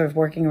were like sort of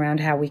working around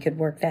how we could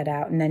work that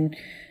out. And then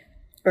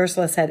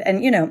Ursula said, I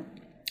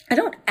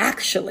don't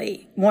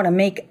actually want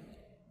to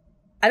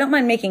I don't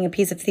mind making a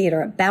piece of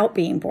theater about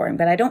being boring,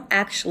 but I don't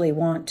actually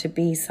want to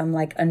be some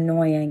like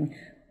annoying,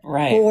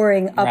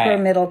 boring upper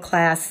middle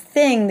class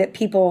thing that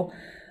people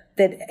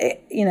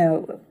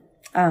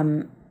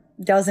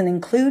doesn't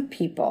include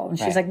people. And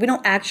she's Right. like, we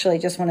don't actually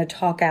just want to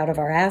talk out of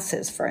our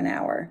asses for an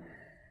hour.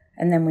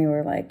 And then we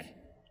were like,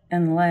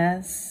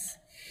 unless,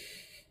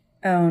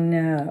 oh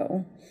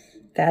no,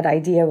 that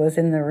idea was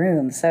in the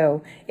room.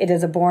 So it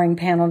is a boring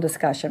panel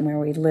discussion where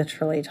we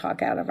literally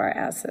talk out of our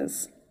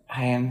asses.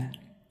 A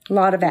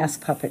lot of ass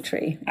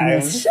puppetry.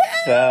 I'm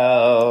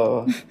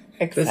so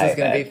excited. This is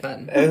going to be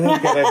fun. This is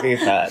going to be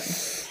fun.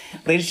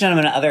 Ladies and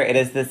gentlemen, it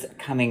is this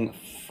coming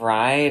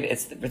Friday.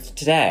 It's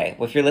today.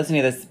 Well, if you're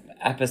listening to this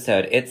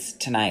episode, it's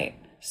tonight.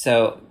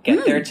 So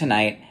get there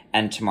tonight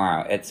and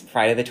tomorrow. It's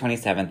Friday the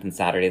 27th and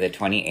Saturday the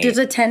 28th. There's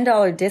a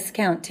 $10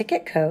 discount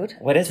ticket code.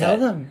 What is Tell it?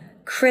 them.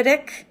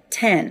 Critic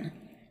 10.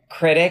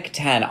 Critic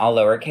 10, all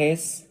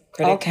lowercase?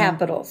 Critic All 10?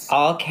 capitals.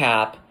 All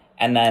cap,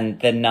 and then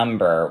the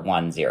number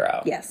 10.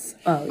 Yes.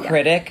 Oh, yeah.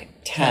 Critic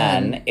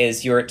 10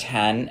 is your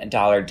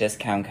 $10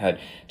 discount code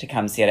to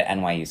come see it at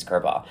NYU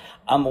Skirball.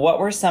 What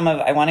were some of,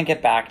 I want to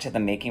get back to the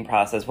making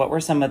process. What were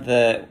some of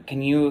the,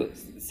 can you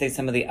say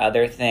some of the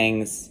other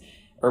things,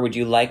 or would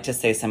you like to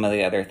say some of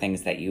the other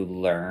things that you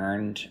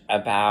learned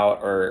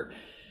about or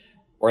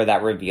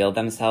that revealed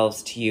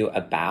themselves to you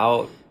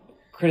about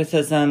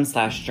criticism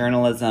 /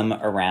 journalism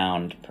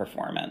around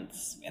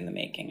performance in the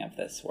making of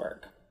this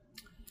work?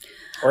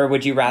 Or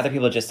would you rather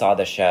people just saw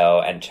the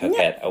show and took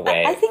it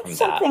away I think from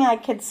something that? I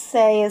could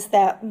say is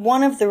that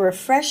one of the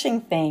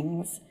refreshing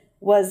things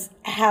was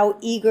how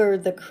eager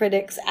the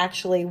critics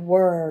actually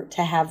were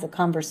to have the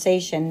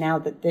conversation now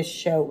that this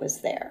show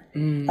was there.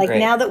 Great.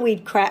 Now that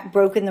we'd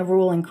broken the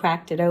rule and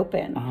cracked it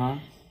open.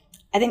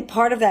 I think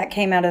part of that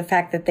came out of the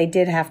fact that they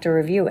did have to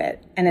review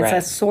it. And it's Right.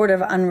 a sort of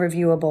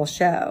unreviewable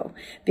show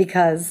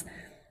because,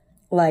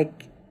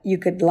 you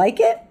could like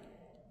it,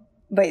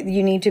 but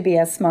you need to be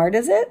as smart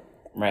as it.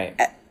 Right.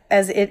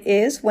 As it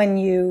is when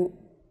you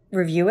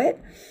review it.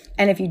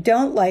 And if you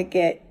don't like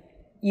it,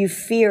 you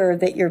fear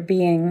that you're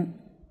being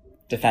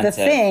the Defensive.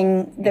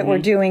 thing that we're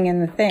doing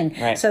in the thing.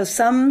 Right. So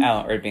some,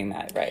 or being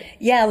that, right.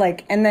 yeah,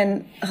 and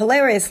then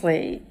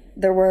hilariously,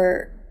 there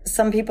were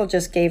some people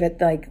just gave it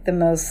the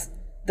most,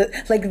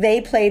 they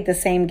played the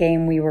same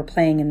game we were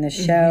playing in the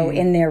show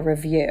in their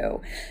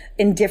review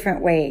in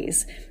different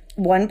ways.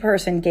 One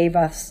person gave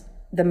us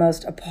the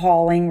most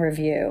appalling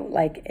review.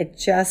 It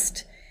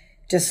just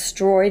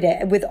destroyed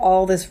it with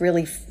all this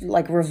really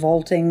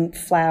revolting,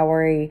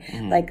 flowery,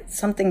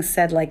 something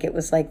said it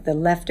was the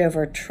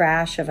leftover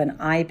trash of an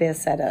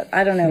ibis at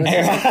I don't know. It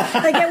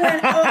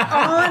went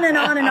on and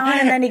on and on,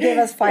 and then he gave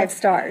us 5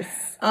 stars.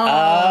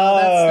 Oh,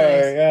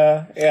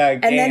 that's nice. Yeah.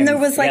 And then there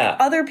was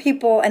other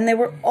people, and they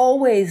were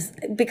always,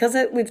 because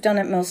we've done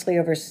it mostly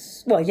over,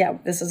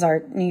 this is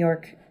our New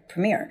York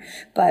premiere,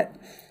 but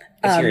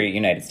It's your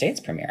United States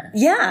premiere.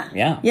 yeah.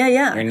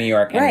 Your New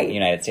York and Right.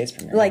 United States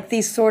premiere.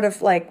 These sort of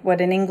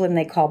what in England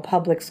they call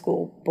public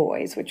school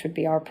boys, which would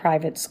be our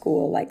private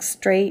school,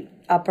 straight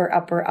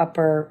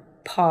upper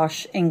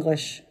posh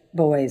English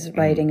boys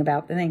writing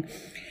about the thing.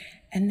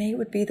 And they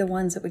would be the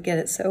ones that would get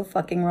it so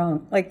fucking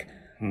wrong.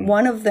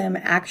 One of them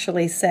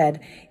actually said,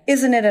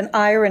 isn't it an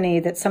irony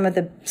that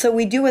so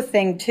we do a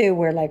thing too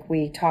where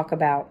we talk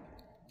about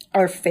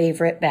our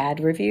favorite bad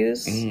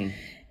reviews.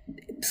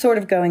 Sort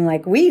of going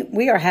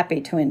we are happy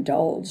to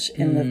indulge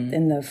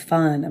in the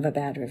fun of a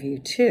bad review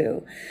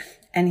too.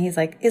 And he's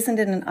like, isn't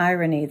it an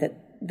irony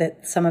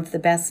that some of the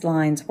best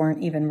lines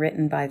weren't even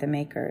written by the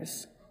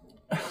makers?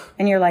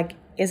 And you're like,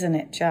 isn't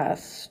it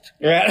just?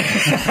 You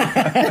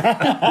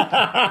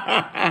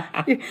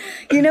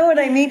know what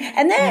I mean?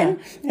 And then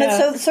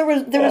there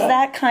was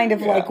that kind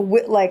of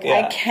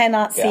I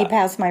cannot see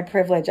past my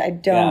privilege. I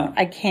don't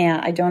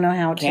know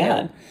how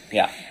to.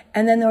 Yeah.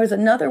 And then there was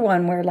another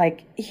one where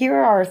here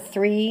are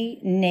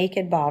 3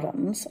 naked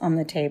bottoms on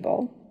the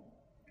table.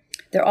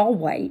 They're all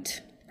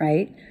white,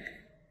 right?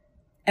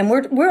 And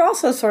we're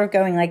also sort of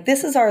going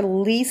this is our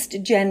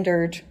least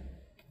gendered,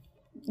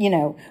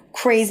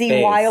 crazy,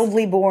 Space.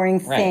 wildly boring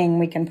thing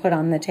we can put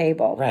on the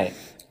table. Right.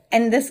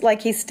 And this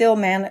he still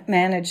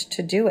managed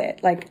to do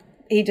it.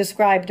 He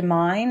described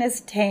mine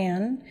as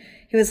tan.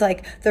 He was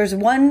there's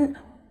one.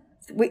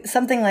 We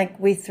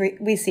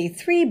see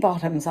 3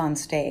 bottoms on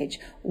stage,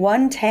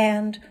 1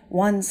 tanned,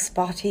 1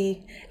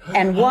 spotty,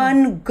 and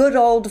 1 good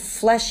old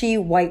fleshy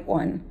white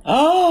one.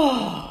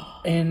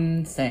 Oh,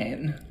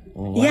 Insane.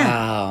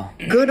 wow.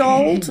 Yeah. Good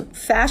old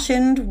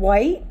fashioned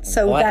white.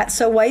 So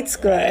white's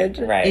good.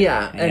 Right.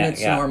 Yeah, and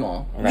it's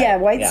normal. Right. Yeah,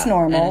 white's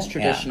normal. And it's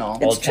traditional.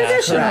 It's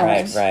traditional.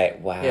 Right.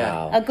 Wow.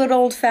 Yeah. A good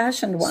old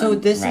fashioned one. So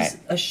this Right. is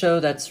a show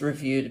that's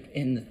reviewed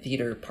in the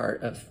theater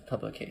part of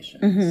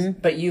publications.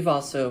 But you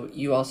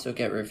also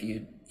get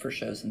reviewed for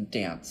shows in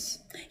dance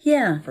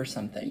yeah. for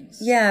some things.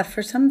 Yeah,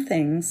 for some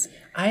things.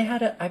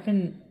 I've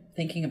been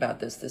thinking about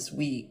this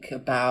week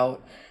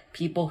about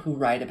people who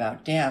write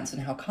about dance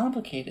and how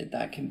complicated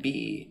that can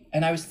be.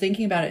 And I was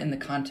thinking about it in the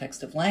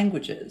context of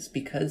languages,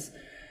 because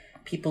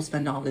people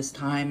spend all this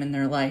time in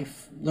their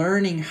life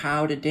learning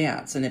how to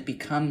dance, and it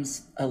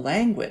becomes a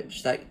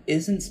language that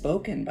isn't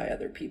spoken by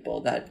other people,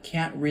 that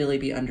can't really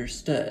be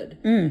understood.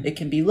 It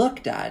can be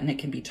looked at and it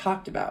can be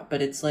talked about,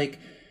 but it's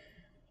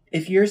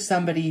if you're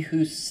somebody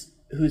who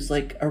who's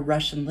like a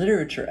Russian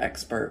literature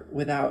expert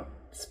without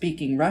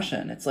speaking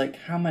Russian. It's like,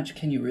 how much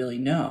can you really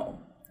know?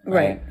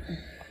 Right.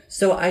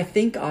 So I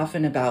think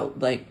often about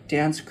like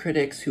dance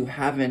critics who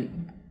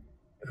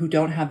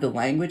don't have the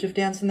language of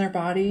dance in their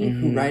body,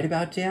 who write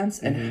about dance,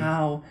 and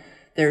how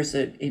there's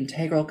an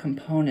integral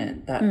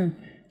component that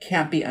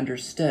can't be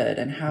understood,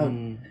 and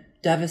how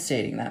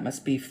devastating that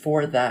must be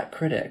for that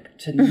critic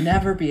to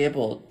never be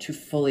able to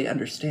fully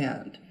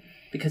understand,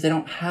 because they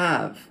don't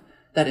have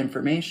that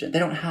information. They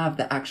don't have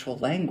the actual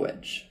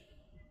language.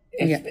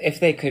 If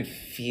they could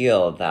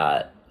feel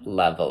that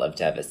level of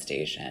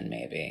devastation,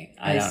 maybe.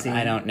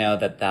 I don't know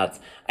that's,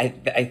 I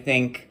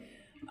think,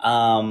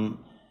 and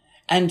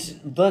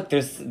look,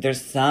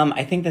 there's some,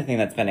 I think the thing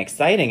that's been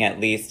exciting, at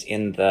least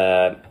in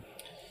the,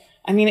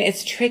 I mean,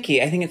 it's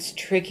tricky. I think it's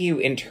tricky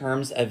in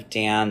terms of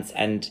dance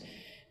and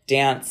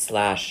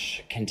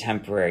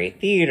dance/contemporary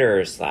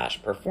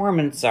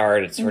theater/performance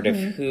art. It's sort of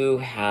who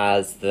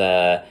has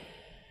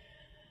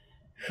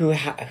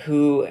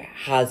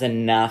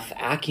enough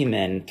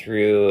acumen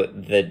through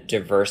the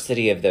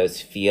diversity of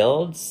those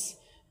fields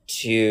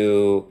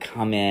to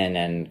come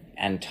in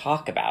and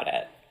talk about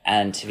it,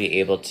 and to be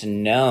able to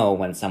know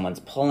when someone's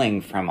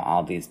pulling from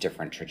all these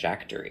different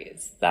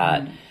trajectories.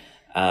 That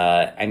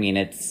I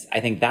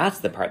think that's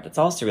the part that's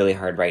also really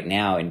hard right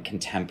now in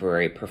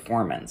contemporary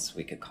performance,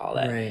 we could call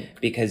it. Right.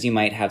 Because you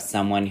might have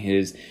someone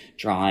who's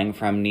drawing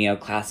from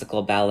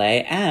neoclassical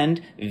ballet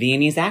and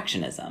Viennese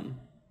actionism.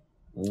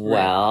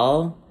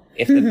 Well,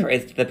 if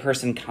the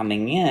person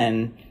coming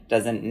in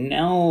doesn't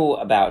know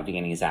about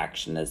Viennese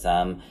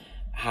actionism,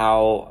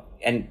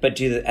 and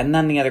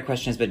then the other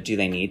question is, but do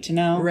they need to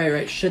know?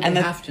 Right. Should they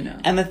have to know?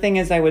 And the thing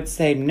is, I would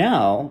say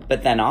no,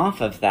 but then off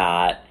of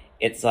that,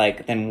 it's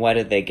like, then what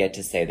do they get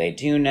to say they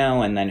do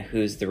know? And then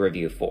who's the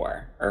review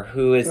for? Or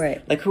who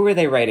are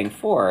they writing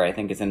for? I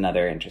think is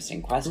another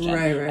interesting question.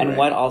 And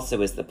what also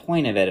is the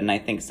point of it? And I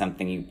think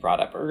something you brought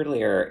up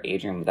earlier,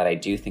 Adrian, that I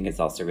do think is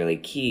also really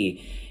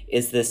key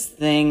is this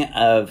thing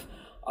of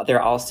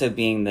there also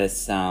being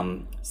this,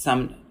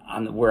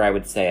 where I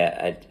would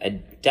say a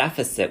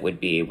deficit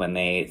would be when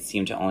they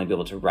seem to only be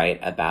able to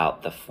write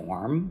about the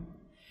form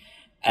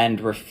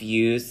and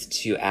refuse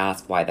to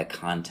ask why the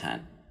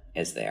content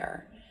is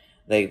there.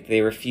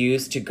 They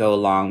refuse to go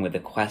along with the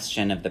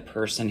question of the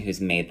person who's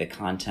made the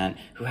content,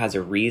 who has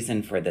a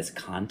reason for this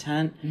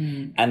content.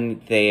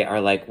 And they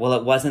are like, well,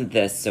 it wasn't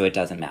this, so it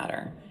doesn't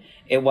matter.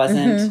 It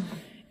wasn't,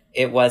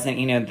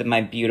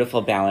 my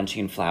beautiful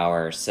Balanchine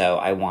flower, so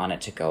I want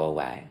it to go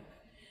away.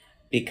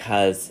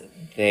 Because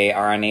they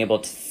are unable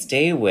to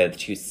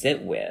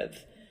sit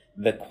with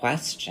the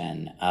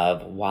question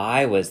of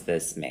why was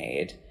this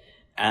made?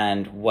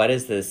 And what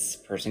is this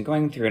person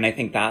going through? And I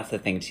think that's the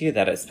thing, too,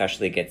 that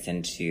especially gets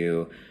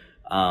into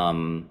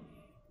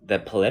the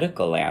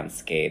political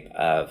landscape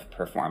of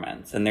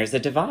performance. And there's a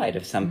divide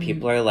of some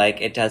people are like,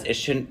 it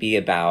shouldn't be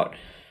about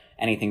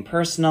anything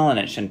personal and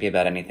it shouldn't be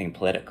about anything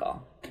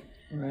political.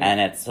 Right. And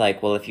it's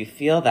like, well, if you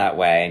feel that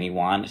way and you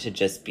want it to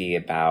just be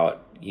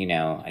about,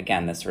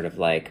 again, this sort of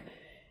like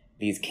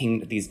these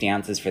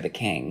dances for the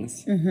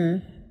kings,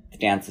 the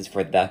dances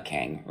for the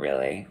king,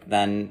 really,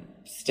 then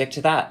stick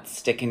to that.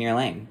 Stick in your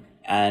lane.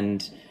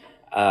 And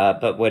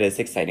but what is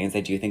exciting is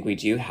I do think we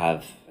do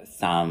have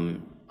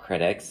some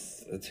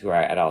critics who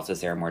are, I'd also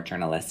say, are more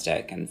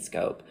journalistic in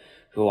scope,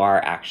 who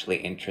are actually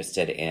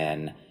interested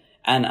in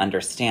and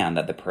understand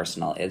that the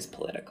personal is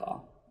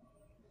political.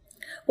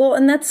 Well,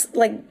 and that's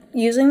like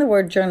using the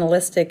word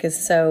journalistic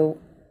is so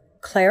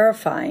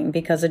clarifying,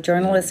 because a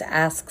journalist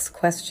asks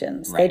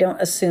questions. Right. They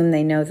don't assume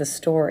they know the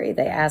story.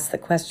 They ask the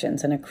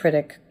questions, and a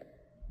critic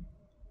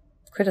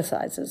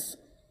criticizes.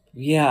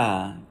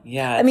 Yeah.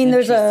 I mean,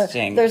 there's like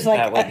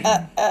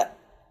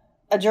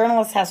a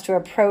journalist has to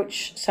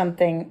approach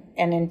something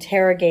and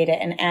interrogate it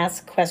and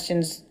ask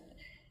questions,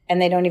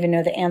 and they don't even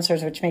know the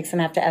answers, which makes them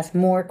have to ask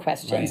more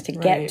questions to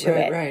get to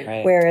it.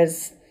 Right.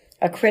 Whereas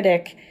a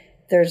critic,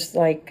 there's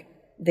like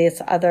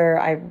this other,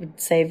 I would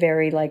say,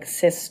 very like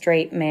cis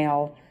straight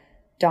male,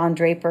 Don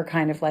Draper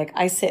kind of like,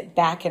 I sit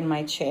back in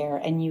my chair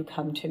and you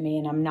come to me,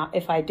 and I'm not,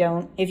 if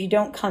you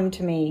don't come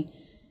to me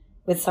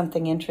with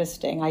something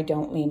interesting, I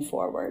don't lean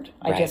forward.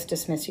 I just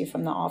dismiss you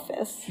from the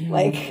office.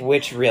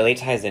 Which really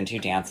ties into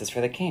Dances for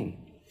the King.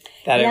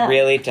 It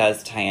really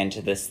does tie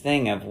into this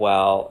thing of,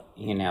 well,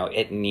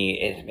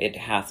 it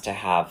has to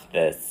have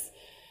this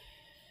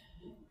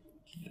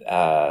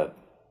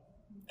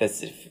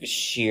this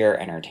sheer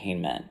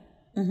entertainment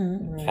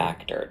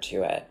factor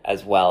to it,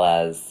 as well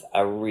as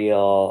a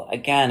real,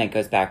 again, it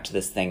goes back to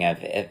this thing of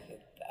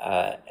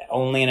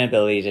only an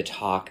ability to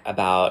talk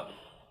about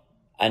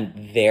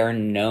their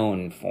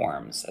known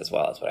forms, as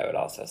well as what I would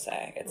also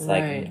say. It's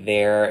like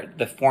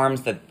the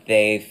forms that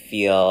they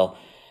feel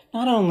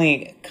not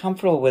only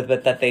comfortable with,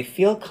 but that they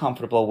feel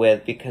comfortable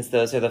with because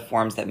those are the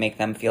forms that make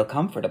them feel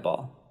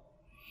comfortable.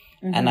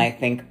 And I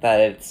think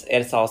that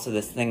it's also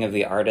this thing of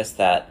the artist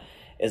that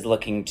is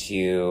looking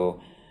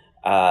to,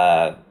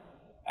 the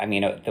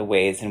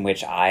ways in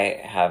which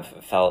I have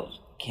felt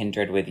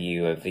kindred with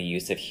you of the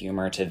use of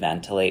humor to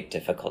ventilate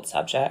difficult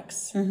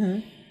subjects.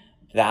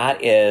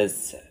 That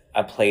is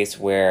a place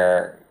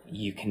where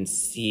you can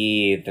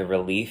see the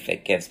relief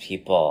it gives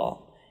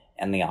people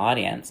in the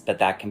audience, but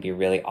that can be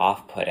really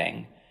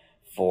off-putting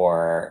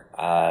for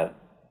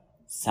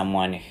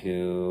someone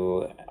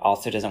who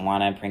also doesn't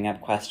want to bring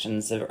up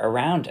questions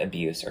around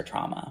abuse or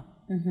trauma,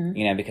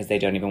 because they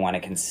don't even want to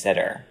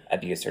consider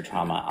abuse or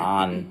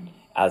trauma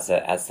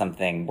as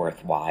something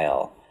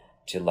worthwhile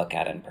to look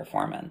at in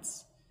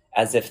performance,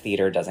 as if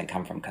theater doesn't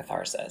come from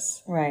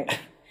catharsis. Right.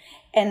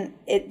 And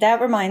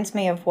that reminds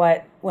me of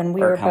when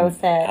we were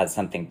both at... as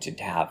something to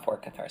have for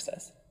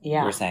catharsis. Yeah.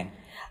 You were saying?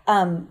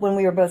 When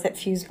we were both at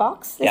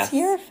Fusebox this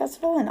year,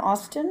 festival in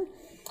Austin,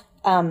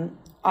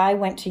 I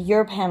went to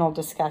your panel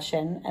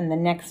discussion, and the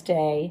next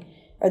day,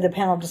 or the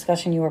panel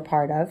discussion you were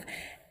part of,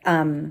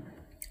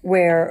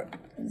 where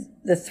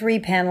the three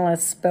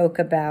panelists spoke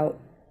about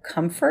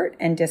comfort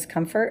and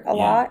discomfort a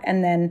lot.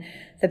 And then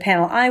the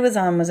panel I was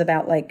on was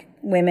about like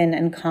women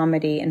and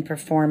comedy and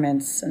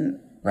performance. And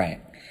right.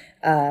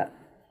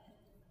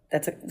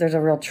 There's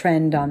a real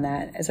trend on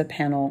that as a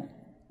panel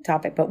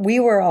topic. But we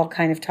were all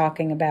kind of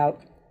talking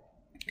about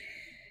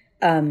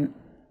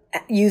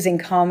using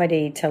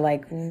comedy to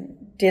like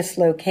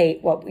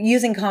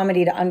using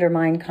comedy to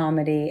undermine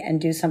comedy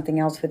and do something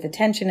else with the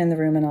tension in the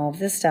room and all of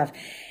this stuff.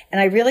 And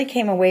I really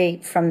came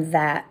away from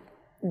that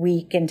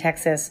week in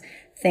Texas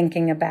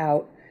thinking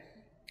about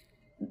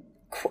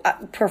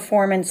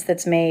performance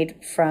that's made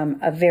from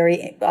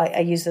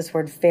I use this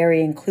word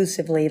very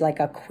inclusively, like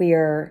a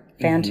queer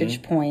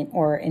vantage point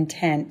or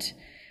intent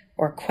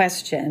or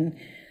question,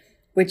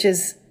 which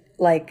is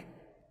like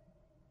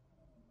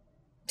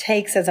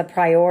takes as a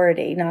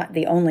priority, not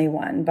the only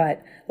one,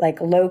 but like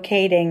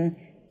locating,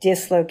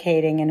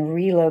 dislocating, and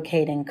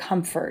relocating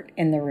comfort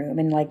in the room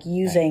and like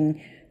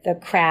using the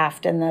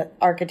craft and the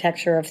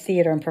architecture of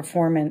theater and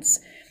performance,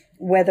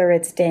 whether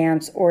it's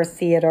dance or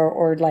theater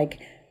or like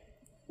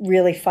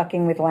really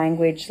fucking with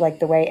language like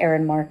the way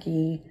Aaron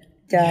Markey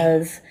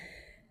does,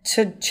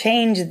 to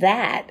change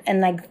that.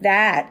 And like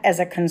that as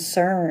a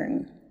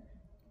concern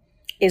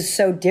is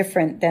so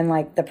different than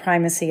like the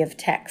primacy of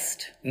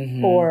text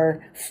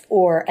or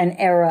an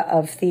era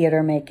of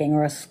theater making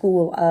or a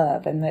school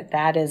of, and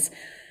that is,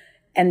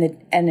 and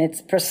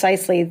it's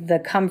precisely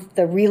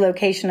the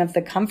relocation of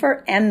the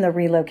comfort and the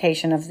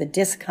relocation of the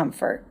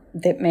discomfort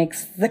that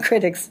makes the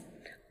critics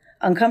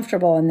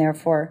uncomfortable and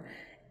therefore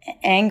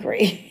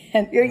angry.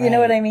 You know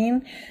what I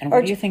mean? And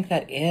what do you think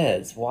that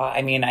is? Why?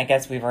 I mean, I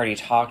guess we've already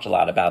talked a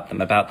lot about them,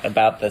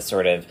 about the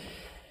sort of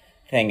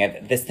thing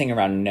of this thing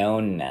around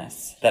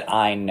knownness that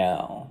I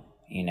know,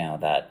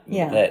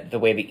 that the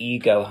way the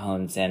ego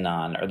hones in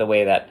on, or the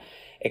way that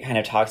it kind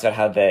of talks about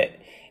how the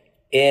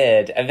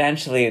id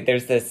eventually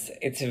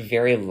it's a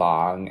very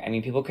long, I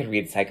mean, people could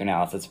read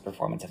Psychoanalysis of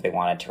Performance if they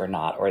wanted to or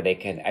not, or they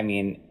could, I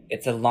mean,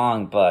 it's a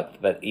long book,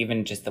 but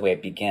even just the way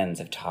it begins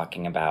of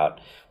talking about,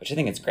 which I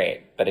think is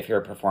great, but if you're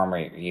a performer,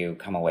 you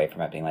come away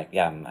from it being like,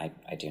 yeah,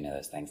 I do know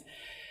those things.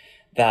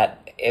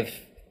 That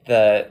if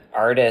the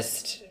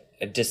artist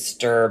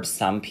disturbs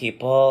some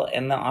people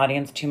in the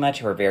audience too much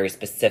who are very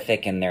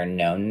specific in their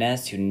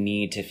knownness, who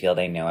need to feel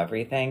they know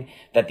everything,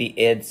 that the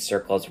id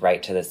circles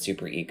right to the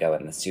superego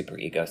and the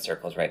superego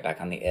circles right back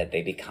on the id.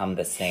 They become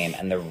the same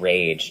and the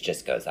rage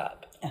just goes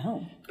up.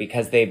 Oh.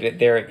 Because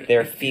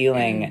they're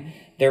feeling,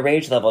 their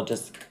rage level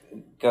just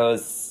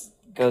goes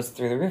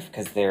through the roof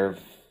because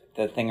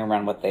the thing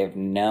around what they've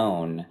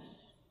known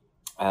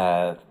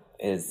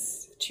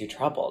is too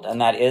troubled. And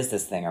that is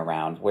this thing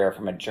around where,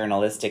 from a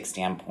journalistic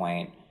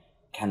standpoint,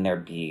 can there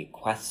be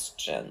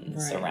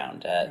questions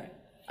around it? Right.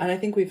 And I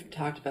think we've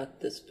talked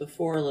about this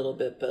before a little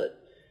bit,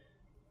 but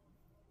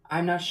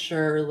I'm not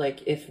sure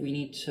like if we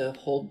need to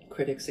hold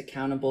critics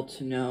accountable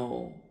to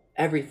know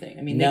everything.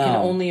 I mean, they can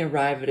only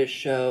arrive at a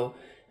show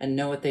and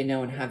know what they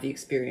know and have the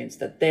experience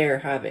that they're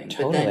having.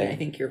 Totally. But then I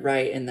think you're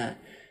right in that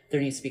there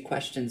needs to be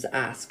questions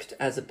asked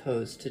as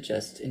opposed to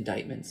just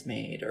indictments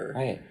made or...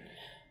 Right.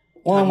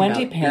 Well, and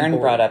Wendy Perrin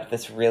brought up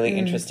this really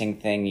interesting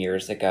thing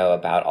years ago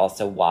about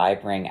also why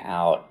bring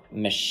out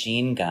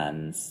machine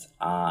guns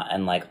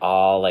and like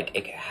all like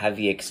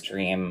heavy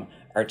extreme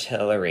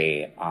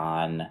artillery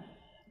on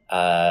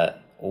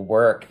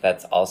work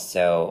that's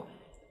also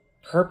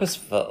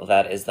purposeful,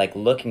 that is like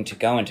looking to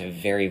go into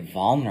very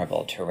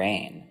vulnerable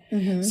terrain.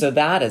 So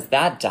that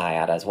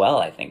dyad as well,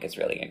 I think, is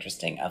really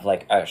interesting, of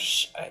like an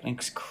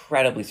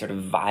incredibly sort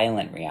of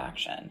violent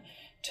reaction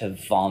to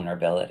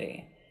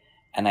vulnerability.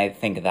 And I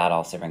think that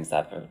also brings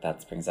up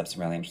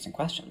some really interesting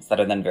questions that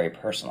are then very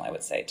personal, I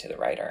would say, to the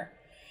writer.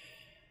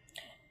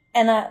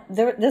 And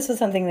this was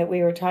something that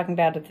we were talking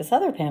about at this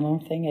other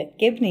panel thing at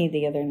Gibney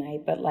the other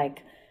night, but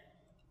like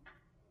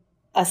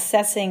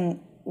assessing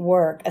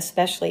work,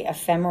 especially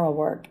ephemeral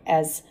work,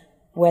 as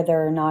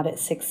whether or not it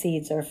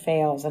succeeds or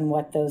fails and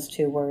what those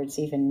two words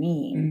even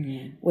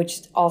mean, which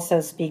also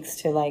speaks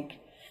to like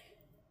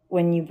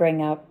when you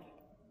bring up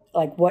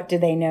like what do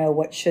they know,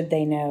 what should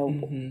they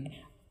know,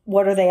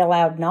 what are they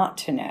allowed not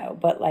to know?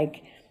 But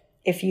like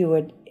if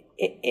you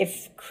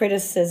if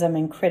criticism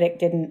and critic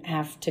didn't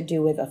have to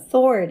do with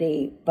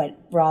authority, but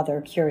rather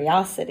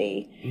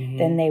curiosity,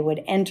 then they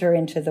would enter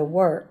into the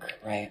work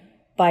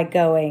by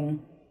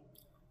going,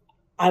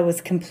 I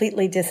was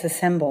completely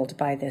disassembled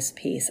by this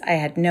piece. I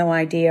had no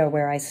idea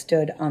where I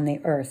stood on the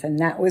earth, and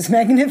that was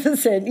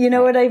magnificent. You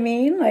know what I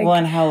mean? Like, well,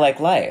 and how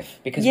like life,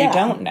 because we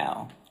don't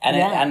know.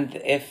 And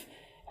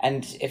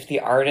if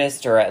the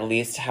artist, or at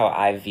least how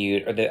I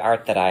viewed, or the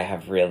art that I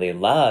have really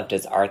loved,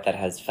 is art that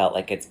has felt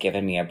like it's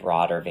given me a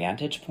broader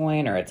vantage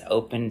point, or it's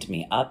opened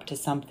me up to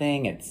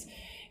something. It's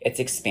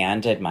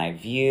expanded my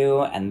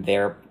view, and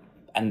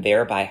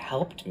thereby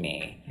helped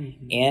me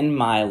in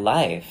my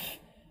life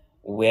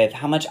with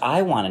how much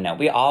I want to know.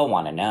 We all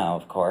want to know,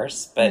 of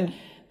course, but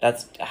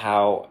that's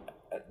how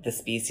the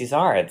species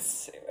are.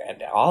 It's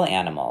all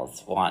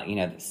animals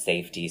want,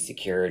 safety,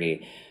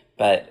 security,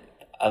 but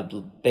a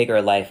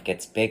bigger life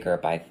gets bigger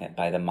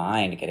by the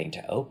mind getting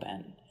to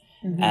open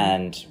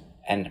and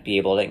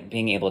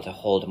being able to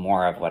hold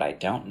more of what I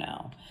don't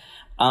know.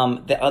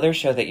 The other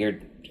show that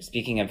you're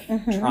speaking of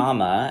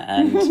trauma,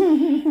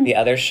 and the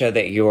other show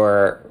that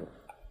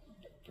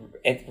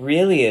it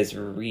really is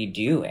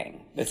redoing.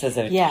 This is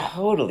a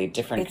totally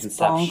different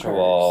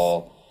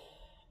conceptual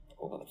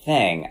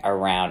thing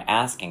around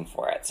asking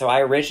for it. So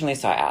I originally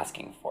saw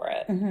Asking for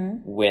It,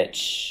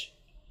 which,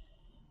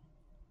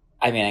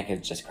 I mean, I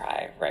could just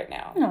cry right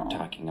now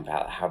talking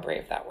about how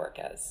brave that work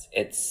is.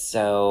 It's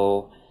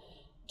so...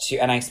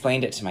 and I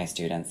explained it to my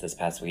students this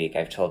past week.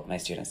 I've told my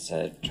students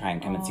to try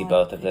and come and see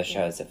both of the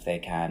shows if they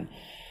can.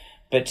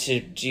 But to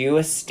do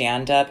a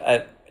stand-up...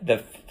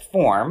 the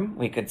form,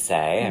 we could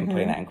say, I'm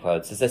putting that in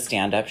quotes, is a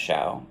stand-up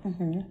show.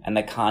 And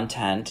the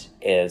content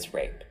is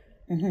rape.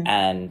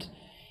 And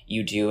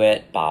you do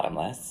it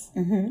bottomless.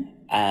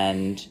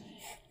 And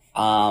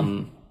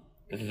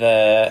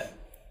the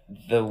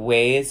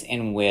ways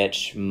in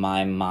which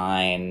my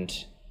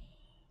mind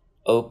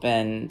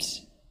opened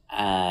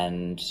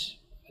and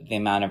the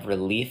amount of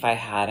relief I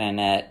had in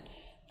it,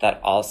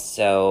 that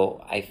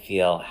also, I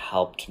feel,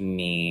 helped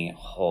me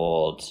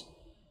hold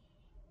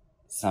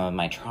some of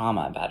my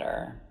trauma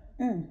better,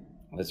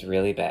 was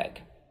really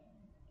big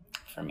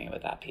for me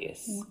with that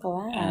piece. I'm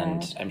glad.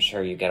 And I'm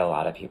sure you get a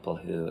lot of people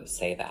who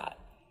say that.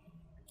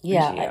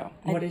 Yeah.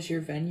 What is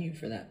your venue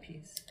for that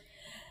piece?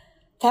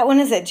 That one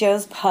is at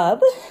Joe's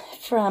Pub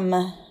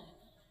from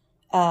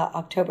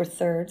October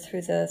 3rd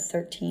through the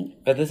 13th.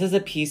 But this is a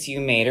piece you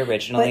made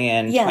originally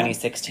in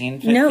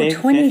 2016? No,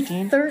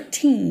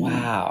 2013.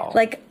 Wow.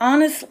 Like,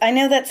 honest, I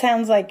know that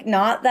sounds like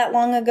not that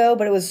long ago,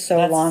 but it was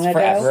long ago.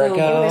 Forever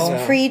ago. It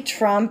was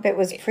pre-Trump. It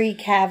was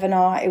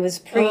pre-Kavanaugh. It was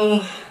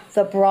pre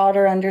the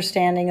broader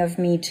understanding of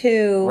Me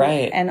Too.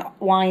 Right. And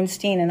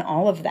Weinstein and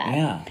all of that.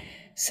 Yeah.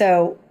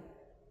 So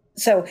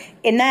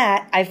in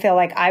that, I feel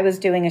like I was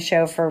doing a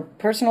show for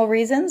personal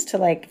reasons to,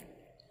 like,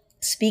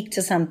 speak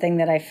to something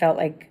that I felt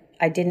like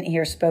I didn't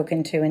hear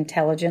spoken to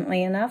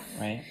intelligently enough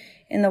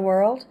in the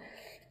world.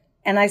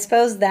 And I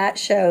suppose that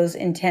show's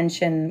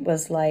intention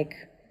was like,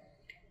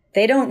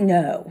 they don't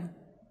know.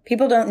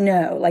 People don't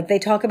know. Like, they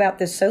talk about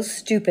this so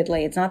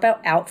stupidly. It's not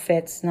about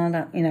outfits, not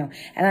about,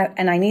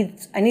 and I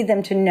need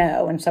them to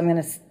know. And so I'm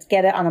going to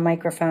get it on a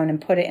microphone and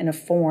put it in a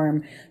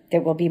form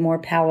that will be more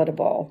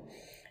palatable,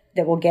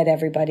 that will get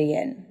everybody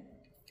in.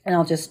 And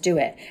I'll just do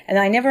it. And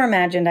I never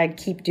imagined I'd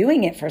keep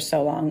doing it for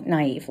so long,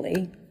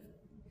 naively.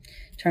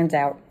 Turns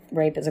out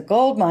rape is a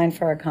goldmine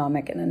for a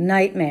comic and a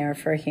nightmare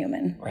for a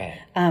human. Right.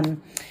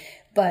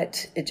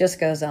 But it just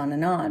goes on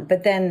and on.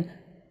 But then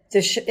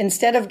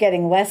instead of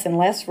getting less and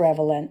less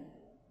relevant?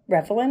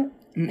 Relevant.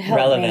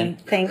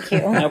 Thank you.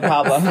 No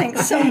problem.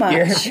 Thanks so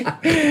much.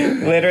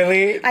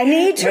 Literally. I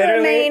need to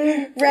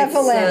remain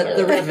relevant.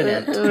 The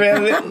Revenant.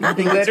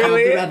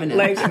 Literally,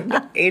 like,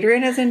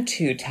 Adrienne is in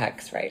 2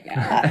 techs right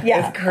now.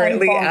 It's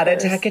currently at a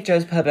tech at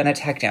Joe's Pub and a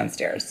tech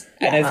downstairs.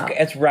 And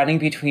it's running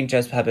between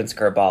Joe's Pub and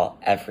Skirball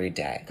every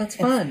day. That's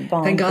fun.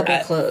 Thank God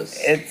they're closed.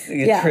 It's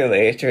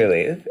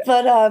truly.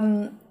 But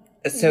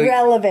so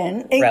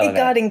relevant. It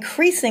got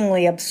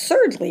increasingly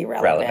absurdly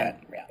relevant. Yeah.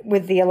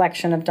 With the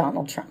election of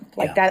Donald Trump.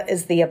 Like, that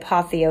is the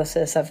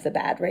apotheosis of the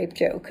bad rape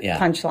joke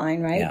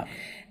punchline, right?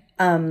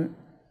 Yeah.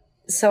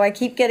 So I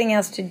keep getting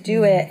asked to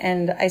do it,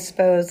 and I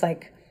suppose,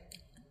 like,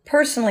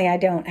 personally I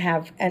don't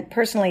have, and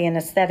personally and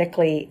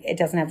aesthetically it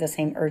doesn't have the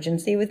same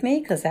urgency with me,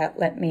 because that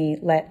let me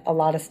let a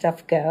lot of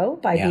stuff go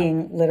by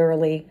being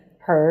literally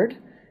heard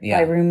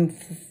by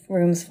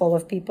rooms full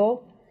of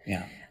people.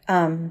 Yeah.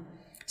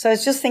 So I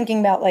was just thinking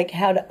about, like,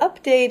 how to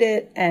update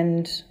it,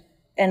 and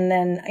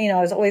then,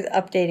 I was always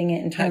updating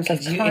it in terms of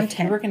content. If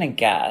you were going to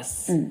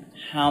guess,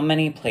 how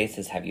many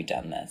places have you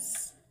done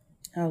this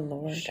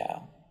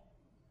show?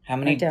 How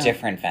many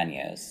different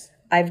venues?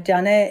 I've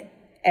done it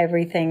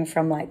everything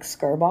from, like,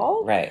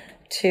 Skirball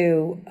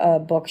to a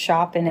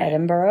bookshop in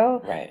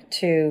Edinburgh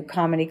to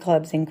comedy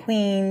clubs in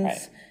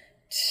Queens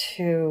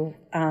to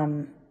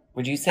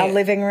would you say a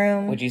living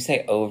room. Would you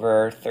say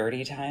over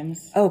 30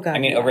 times? Oh, God. I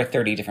mean, over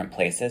 30 different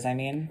places, I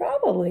mean?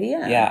 Probably,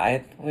 yeah. Yeah,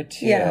 I would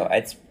too. Yeah.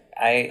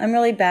 I'm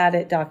really bad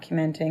at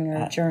documenting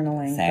or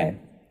journaling. Same.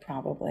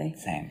 probably.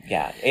 Same,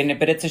 yeah.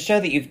 But it's a show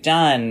that you've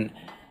done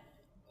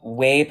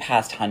way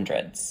past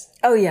hundreds.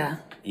 Oh, yeah.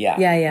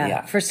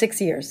 Yeah. For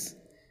 6 years.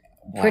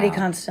 Wow. Pretty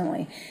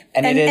constantly.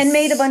 And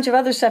made a bunch of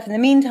other stuff in the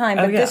meantime,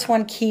 but this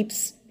one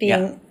keeps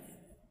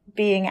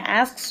being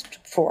asked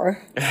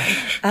for.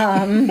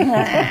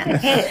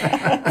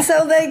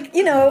 So, like,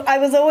 you know, I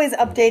was always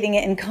updating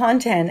it in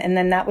content, and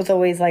then that was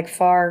always, like,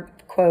 far,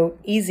 quote,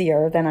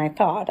 easier than I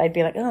thought. I'd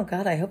be like, oh,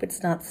 God, I hope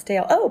it's not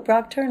stale. Oh,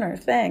 Brock Turner,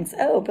 thanks.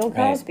 Oh, Bill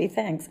Cosby,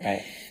 thanks.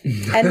 Right.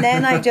 And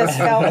then I just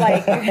felt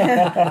like,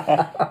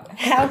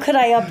 how could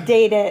I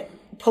update it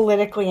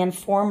politically and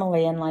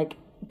formally and, like,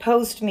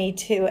 post Me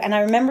Too? And I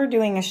remember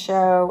doing a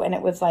show, and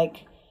it was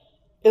like,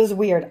 it was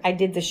weird. I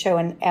did the show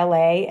in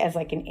LA as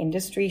like an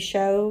industry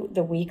show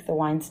the week the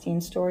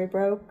Weinstein story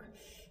broke.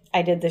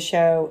 I did the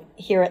show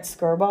here at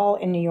Skirball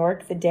in New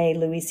York the day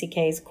Louis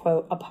C.K.'s,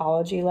 quote,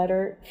 apology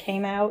letter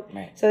came out.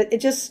 Right. So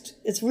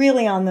it's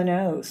really on the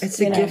nose. It's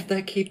a gift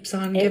that keeps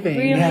on giving. It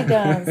really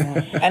does.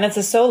 And it's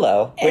a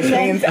solo, which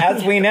means,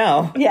 as we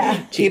know,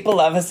 people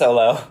love a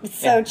solo. It's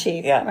so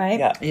cheap,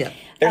 right? Yeah.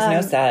 There's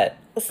no set.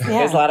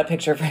 There's a lot of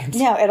picture frames.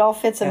 Yeah, it all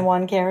fits in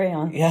one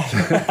carry-on. Yeah.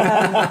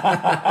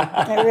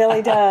 It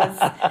really does.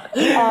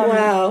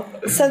 Wow.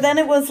 So then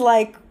it was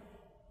like,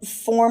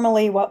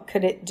 formally, what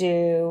could it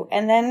do?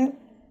 And then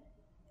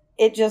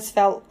it just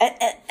felt,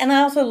 and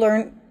I also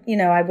learned, you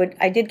know,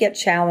 I did get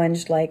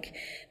challenged, like,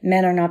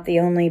 men are not the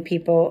only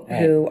people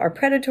who are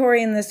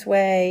predatory in this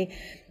way.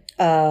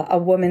 A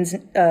woman's,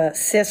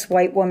 cis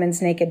white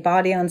woman's naked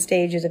body on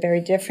stage is a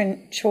very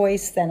different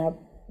choice than a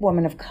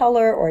woman of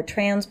color or a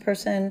trans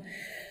person.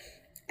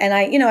 And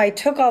I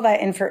took all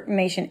that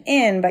information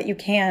in, but you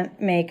can't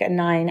make a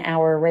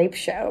 9-hour rape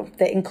show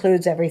that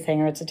includes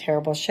everything or it's a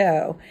terrible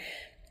show.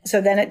 So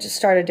then it just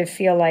started to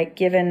feel like,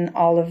 given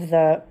all of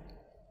the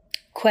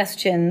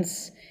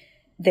questions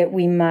that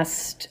we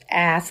must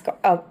ask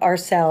of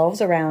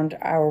ourselves around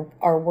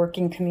our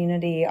working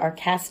community, our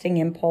casting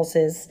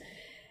impulses,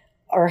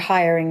 our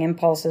hiring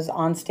impulses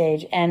on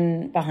stage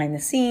and behind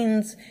the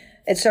scenes,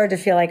 it started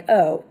to feel like,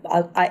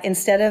 I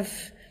instead of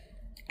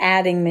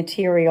adding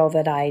material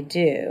that I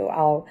do,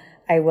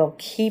 I will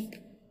keep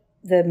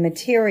the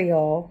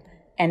material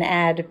and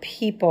add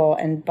people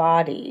and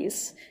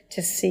bodies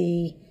to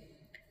see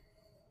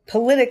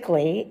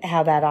politically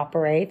how that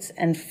operates,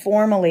 and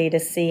formally to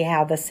see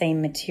how the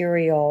same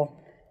material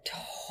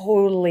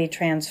totally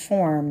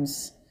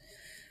transforms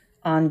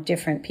on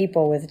different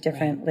people with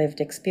different lived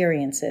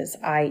experiences,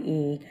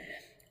 i.e.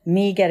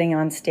 me getting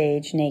on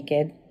stage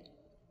naked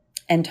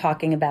and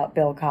talking about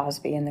Bill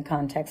Cosby in the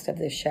context of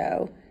this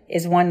show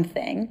is one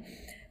thing.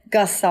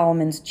 Gus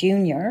Solomons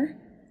Jr.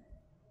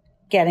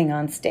 getting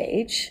on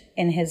stage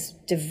in his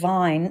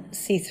divine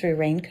see-through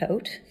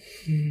raincoat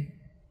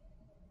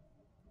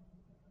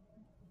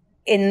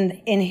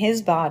in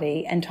his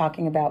body and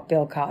talking about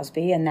Bill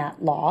Cosby and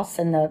that loss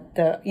and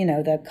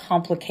the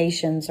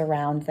complications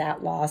around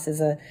that loss is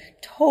a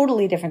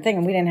totally different thing.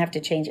 And we didn't have to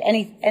change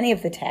any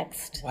of the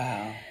text.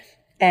 Wow.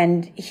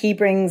 And he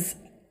brings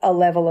a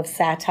level of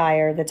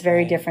satire that's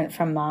very different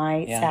from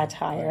my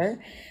satire,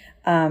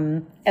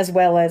 as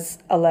well as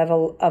a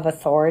level of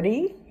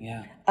authority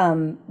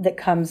that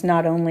comes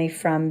not only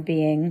from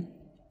being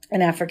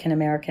an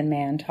African-American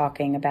man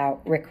talking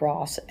about Rick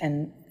Ross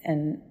and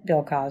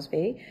Bill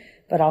Cosby,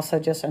 but also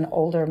just an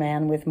older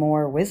man with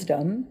more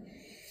wisdom.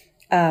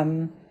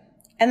 And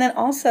then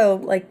also,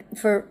 like,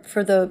 for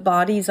the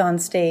bodies on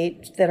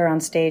stage that are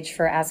on stage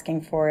for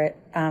asking for it,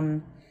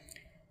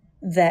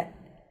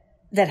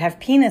 that have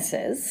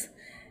penises,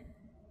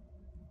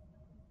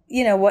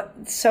 you know,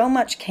 what so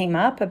much came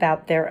up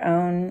about their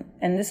own,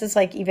 and this is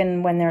like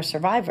even when they're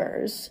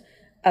survivors,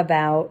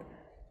 about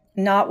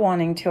not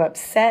wanting to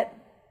upset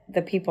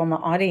the people in the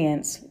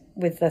audience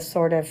with the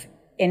sort of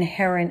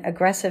inherent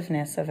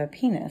aggressiveness of a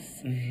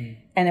penis. Mm-hmm.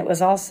 And it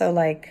was also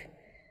like,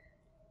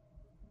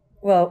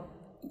 well,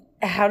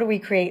 how do we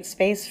create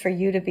space for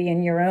you to be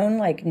in your own,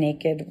 like,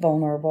 naked,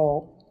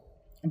 vulnerable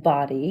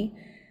body?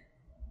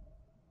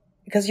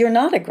 Because you're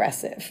not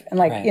aggressive. And,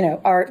 like, you know,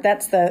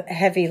 that's the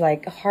heavy,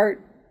 like,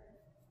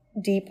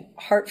 deep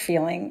heart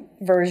feeling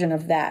version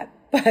of that.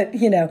 But,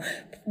 you know,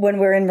 when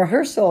we're in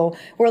rehearsal,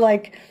 we're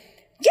like,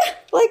 yeah,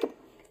 like,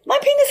 my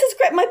penis is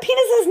great. My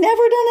penis has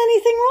never done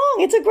anything wrong.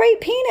 It's a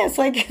great penis.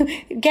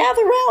 Like,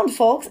 gather round,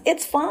 folks.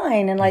 It's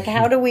fine. And, like,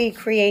 how do we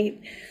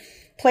create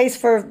place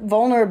for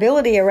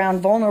vulnerability around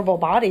vulnerable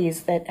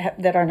bodies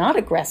that are not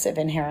aggressive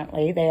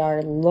inherently? They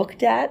are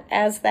looked at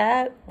as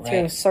that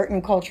through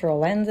certain cultural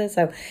lenses.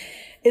 So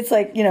it's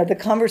like, you know, the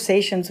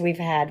conversations we've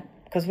had,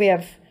 because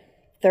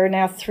there are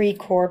now 3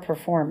 core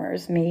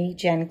performers, me,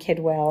 Jen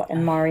Kidwell,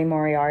 and Mari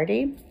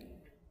Moriarty.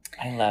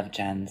 I love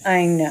Jen's.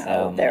 I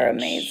know, they're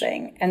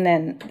amazing. And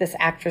then this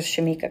actress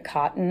Shamika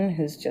Cotton,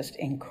 who's just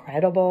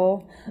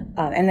incredible.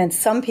 And then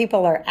some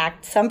people are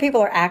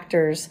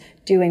actors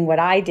doing what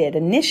I did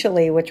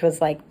initially, which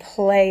was like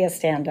play a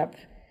stand-up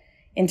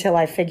until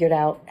I figured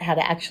out how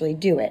to actually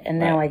do it. And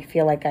now I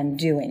feel like I'm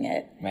doing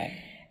it. Right.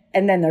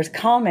 And then there's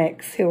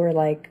comics who are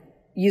like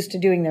used to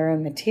doing their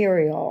own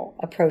material,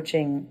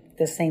 approaching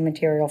the same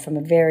material from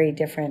a very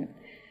different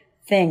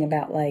thing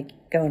about like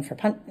going for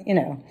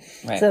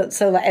Right.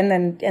 So and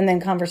then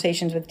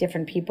conversations with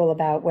different people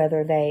about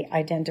whether they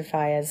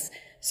identify as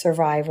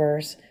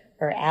survivors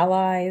or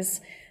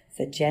allies,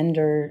 their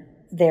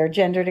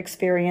gendered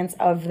experience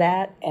of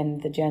that,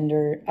 and the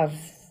gender of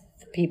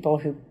the people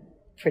who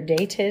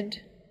predated.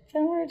 Is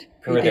that a word?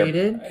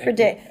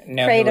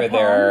 Preyed upon.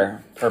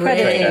 Their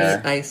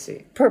perpetrator. I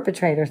see.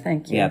 Perpetrator,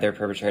 thank you. Yeah, their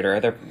perpetrator or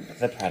the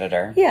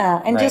predator.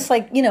 Yeah, and Right. just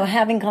like,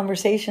 having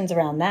conversations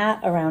around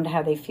that, around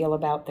how they feel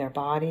about their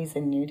bodies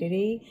and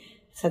nudity.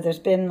 So there's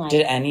been like...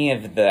 Did any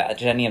of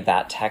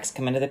that text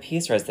come into the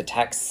piece, or has the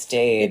text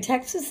stayed? The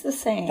text is the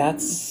same.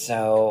 That's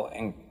so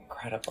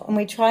incredible. And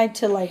we tried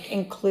to like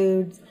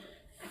include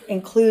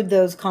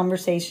those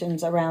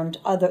conversations around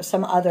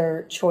some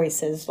other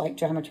choices, like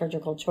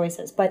dramaturgical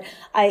choices. But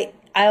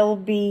I'll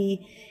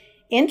be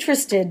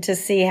interested to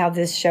see how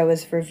this show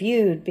is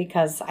reviewed,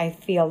 because I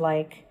feel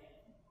like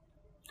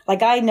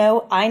I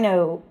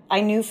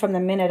knew from the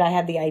minute I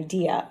had the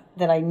idea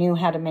that I knew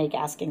how to make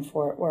Asking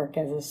for It work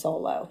as a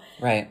solo.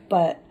 Right.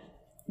 But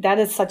that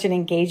is such an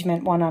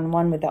engagement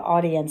one-on-one with the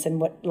audience, and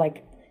what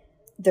like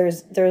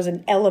there's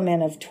an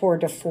element of tour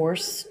de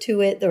force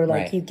to it, or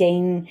like Right.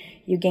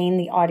 you gain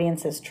the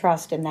audience's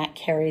trust, and that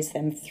carries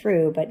them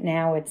through. But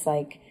now it's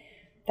like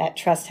that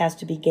trust has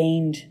to be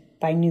gained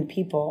by new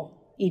people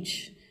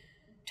each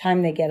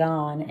time they get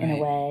on, in a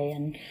way.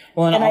 And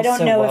I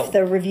don't know if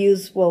the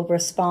reviews will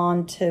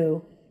respond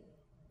to,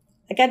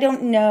 like, I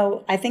don't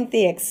know. I think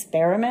the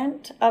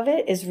experiment of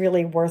it is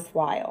really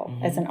worthwhile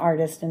as an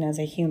artist and as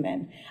a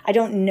human. I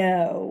don't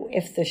know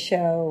if the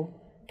show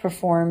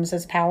performs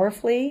as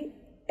powerfully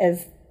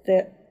as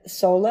the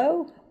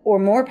solo, or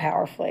more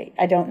powerfully.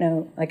 I don't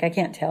know. Like, I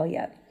can't tell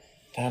yet.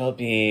 That'll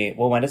be...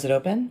 Well, when does it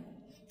open?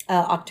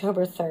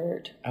 October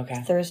 3rd.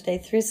 Okay. Thursday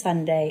through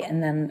Sunday,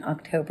 and then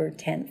October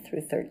 10th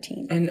through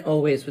 13th. And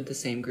always with the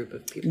same group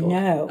of people.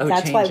 No, Oh,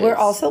 that's why we're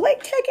also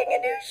like taking a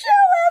new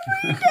show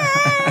every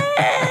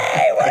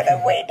day. What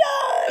have we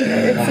done?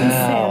 It's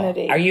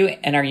insanity. Are you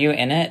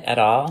in it at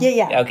all?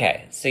 Yeah.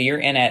 Okay, so you're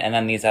in it, and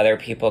then these other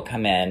people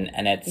come in,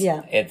 and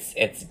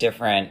it's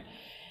different.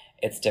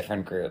 It's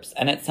different groups,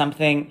 and it's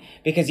something,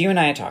 because you and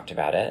I talked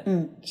about it.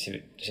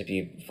 To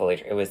be fully,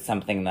 it was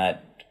something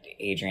that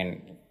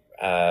Adrian.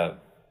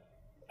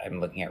 I'm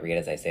looking at Reed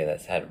as I say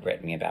this, had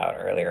written me about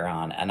earlier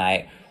on, and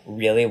I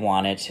really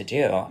wanted to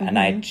do, and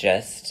I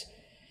just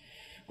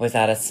was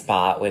at a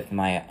spot with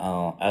my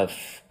own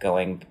of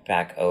going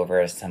back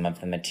over some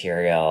of the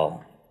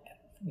material,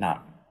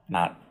 not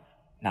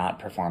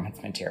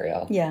performance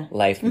material,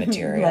 life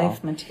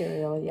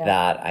material,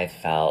 that I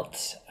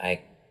felt I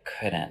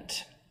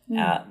couldn't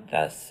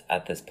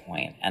at this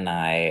point, and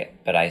I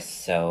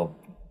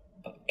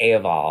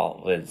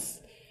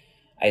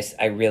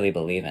really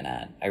believe in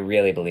it. I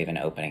really believe in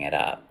opening it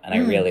up. And I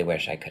really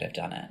wish I could have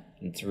done it.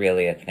 It's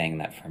really a thing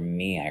that for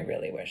me, I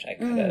really wish I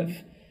could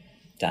have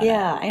done it.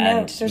 Yeah, I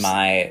know. And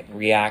my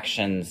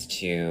reactions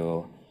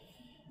to,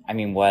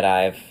 what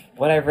I've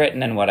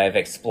written and what I've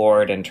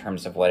explored in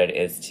terms of what it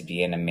is to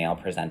be in a male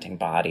presenting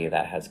body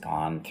that has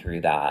gone through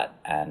that,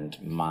 and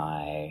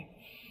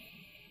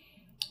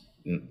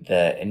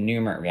the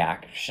innumerate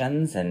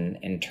reactions and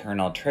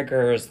internal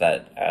triggers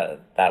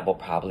that will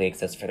probably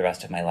exist for the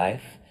rest of my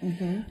life.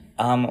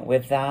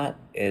 With that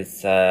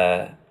is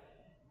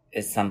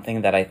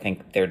something that I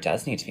think there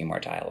does need to be more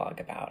dialogue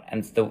about.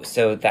 And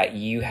so that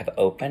you have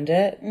opened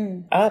it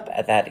up,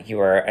 that you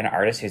are an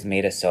artist who's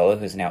made a solo,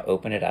 who's now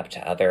opened it up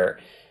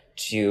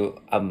to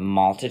a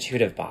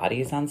multitude of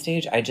bodies on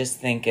stage, I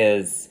just think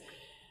I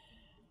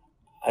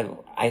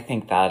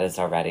think that is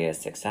already a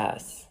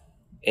success.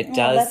 It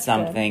does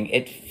something. Good.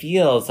 It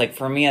feels like,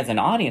 for me as an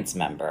audience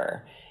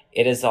member,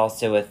 it is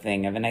also a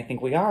thing of, and I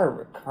think we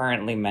are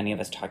currently, many of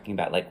us, talking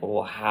about like,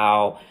 well,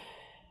 who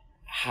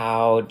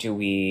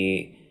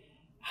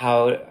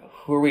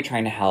are we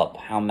trying to help?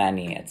 How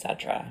many,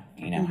 etc.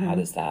 How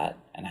does that,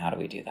 and how do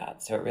we do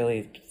that? So it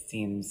really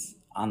seems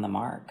on the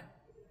mark.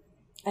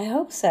 I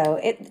hope so.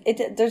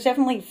 There's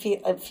definitely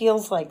it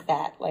feels like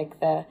that,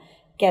 like the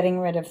getting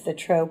rid of the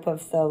trope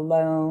of the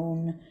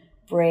lone,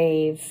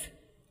 brave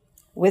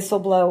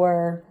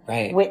whistleblower,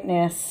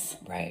 witness,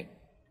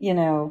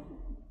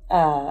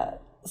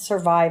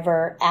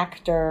 survivor,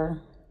 actor,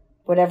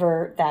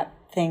 whatever that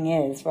thing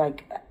is.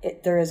 Like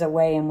there is a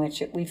way in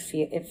which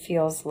it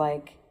feels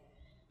like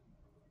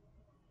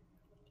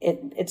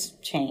it's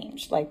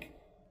changed. Like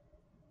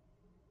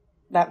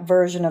that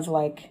version of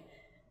like,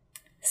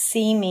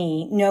 see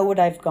me, know what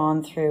I've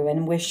gone through,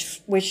 and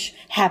wish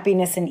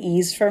happiness and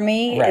ease for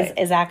me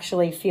is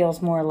actually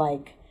feels more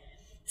like,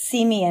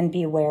 see me and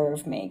be aware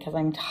of me, because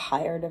I'm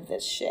tired of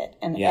this shit.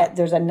 And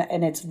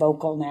and it's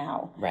vocal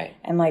now. Right.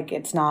 And like,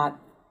 it's not,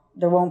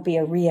 there won't be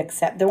a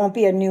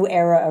new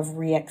era of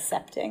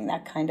reaccepting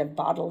that kind of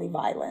bodily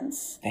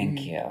violence.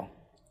 Thank you.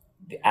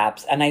 The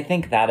apps, and I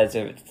think that's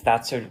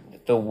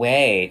the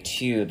way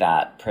too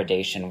that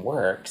predation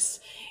works,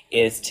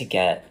 is to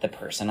get the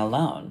person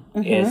alone,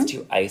 is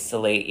to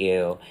isolate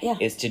you,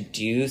 is to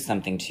do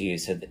something to you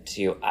so that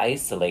to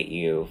isolate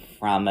you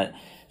from a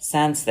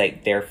sense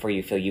that therefore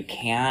you feel you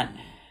can't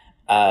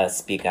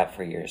speak up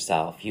for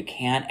yourself, you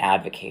can't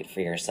advocate for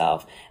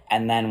yourself.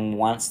 And then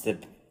once the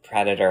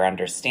predator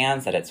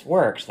understands that it's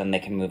worked, then they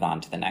can move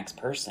on to the next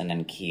person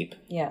and keep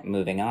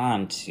moving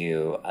on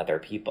to other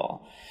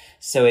people.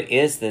 So it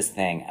is this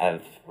thing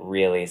of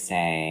really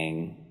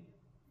saying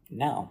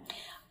no.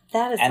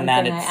 That is something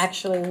I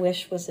actually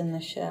wish was in the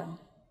show.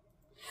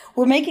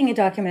 We're making a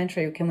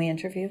documentary. Can we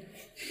interview?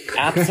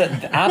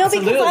 Absolutely. No,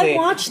 because I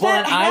watched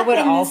that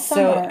happen this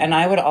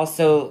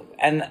summer.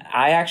 And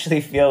I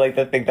actually feel like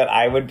the thing that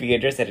I would be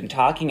interested in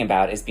talking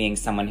about is being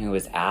someone who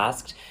is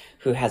asked,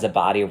 who has a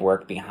body of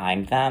work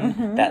behind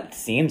them that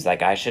seems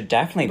like I should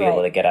definitely be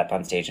able to get up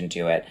on stage and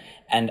do it.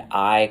 And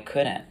I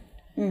couldn't.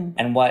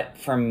 And what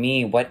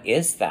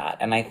is that?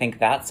 And I think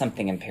that's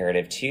something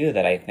imperative too,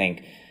 that I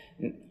think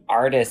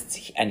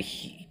artists and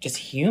just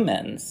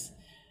humans,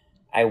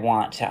 I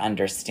want to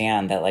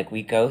understand that like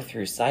we go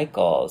through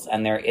cycles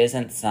and there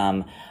isn't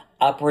some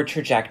upward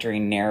trajectory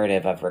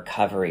narrative of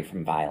recovery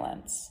from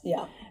violence.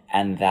 Yeah.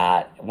 And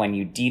that when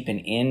you deepen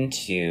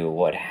into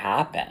what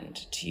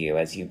happened to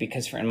you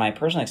because in my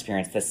personal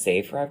experience, the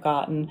safer I've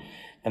gotten,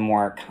 the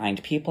more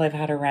kind people I've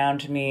had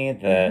around me,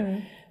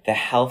 the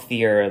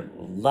healthier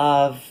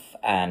love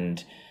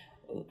and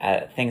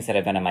things that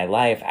have been in my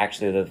life,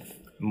 actually the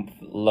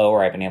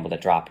lower I've been able to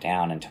drop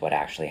down into what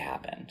actually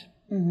happened,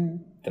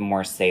 the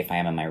more safe I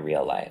am in my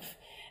real life.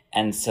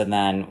 And so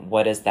then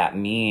what does that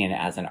mean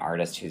as an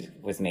artist who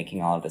was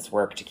making all of this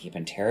work to keep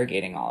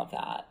interrogating all of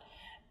that?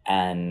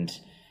 And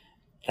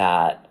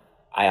that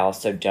I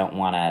also don't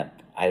want to,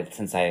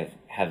 since I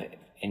have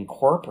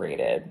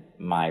incorporated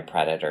my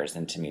predators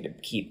into me to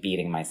keep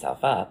beating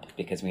myself up,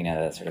 because we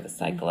know that's sort of the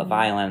cycle of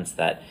violence,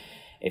 that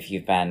if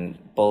you've been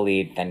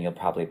bullied, then you'll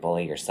probably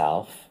bully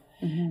yourself.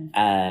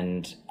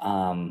 And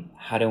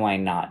how do I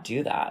not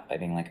do that? By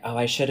being like, oh,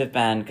 I should have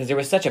been, because there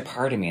was such a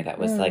part of me that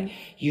was like,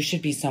 you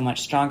should be so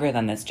much stronger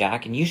than this,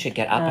 Jack, and you should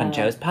get up on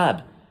Joe's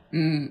pub.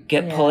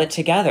 Pull it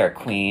together,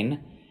 queen.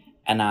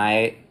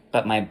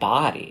 But my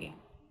body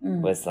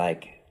was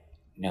like,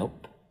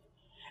 nope.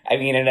 I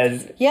mean,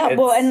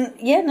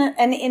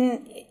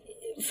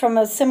 from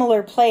a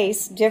similar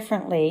place,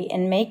 differently,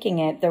 in making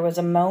it, there was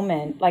a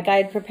moment, like I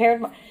had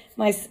prepared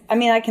I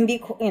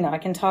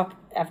can talk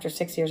after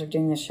 6 years of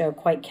doing this show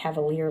quite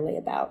cavalierly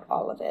about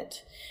all of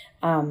it.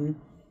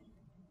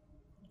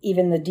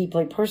 Even the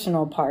deeply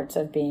personal parts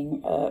of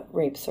being a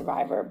rape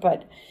survivor.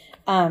 But,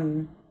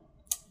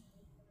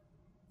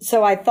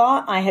 so I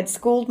thought I had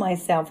schooled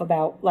myself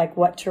about like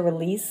what to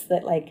release,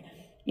 that like,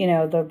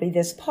 there'll be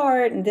this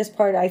part and this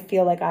part I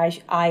feel like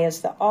I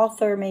as the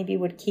author maybe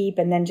would keep,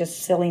 and then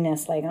just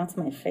silliness, like that's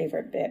my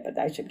favorite bit, but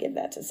I should give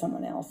that to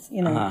someone else,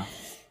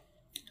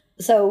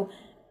 So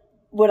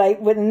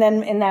and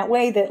then in that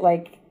way that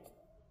like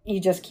you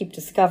just keep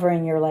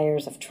discovering your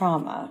layers of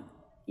trauma.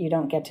 You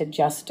don't get to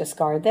just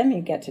discard them,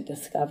 you get to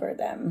discover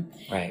them.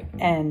 Right.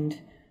 And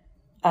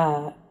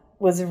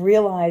was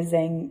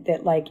realizing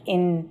that like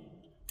in,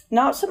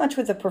 not so much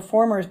with the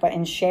performers, but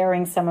in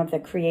sharing some of the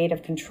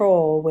creative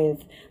control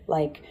with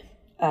like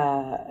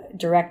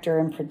director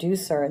and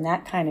producer and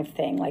that kind of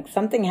thing. Like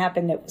something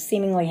happened that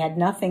seemingly had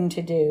nothing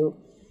to do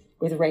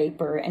with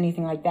rape or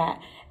anything like that.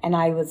 And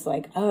I was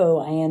like, oh,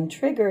 I am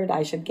triggered.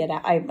 I should get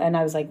out. And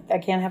I was like, I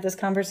can't have this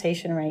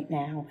conversation right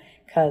now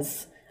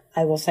because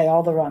I will say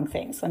all the wrong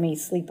things. Let me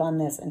sleep on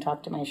this and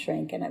talk to my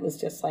shrink. And it was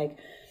just like,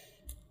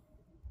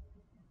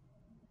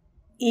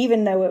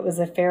 even though it was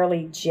a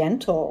fairly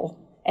gentle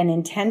and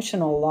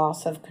intentional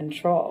loss of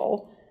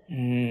control,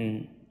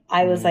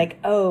 I was like,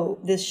 oh,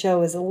 this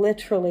show is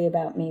literally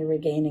about me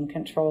regaining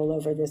control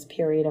over this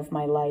period of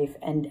my life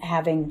and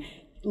having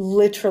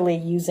literally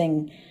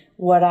using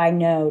what I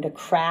know to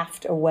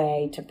craft a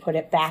way to put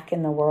it back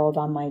in the world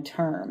on my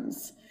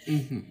terms.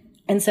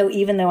 And so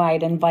even though I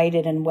had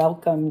invited and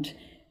welcomed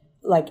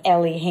like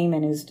Ellie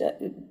Heyman, who's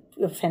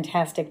a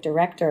fantastic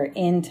director,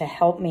 in to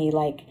help me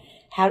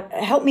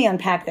help me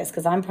unpack this,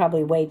 because I'm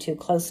probably way too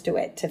close to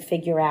it to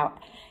figure out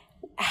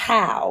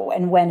how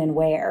and when and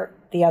where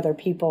the other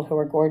people who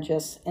are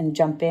gorgeous and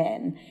jump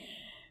in.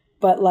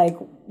 But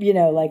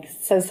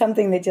so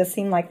something that just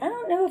seemed like, I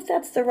don't know if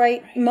that's the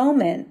right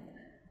moment.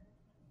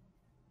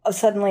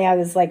 Suddenly I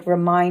was like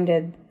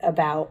reminded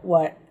about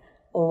what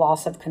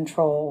loss of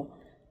control,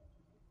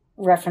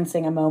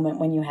 referencing a moment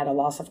when you had a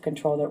loss of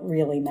control that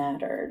really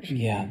mattered.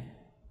 Yeah.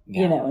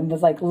 And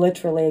was like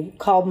literally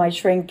called my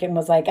shrink and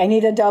was like, I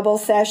need a double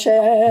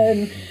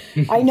session.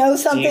 I know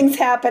something's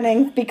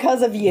happening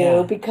because of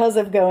you, because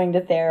of going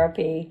to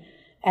therapy.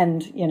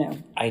 And,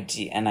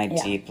 deeply,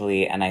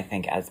 and I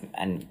think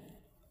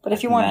but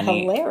if you want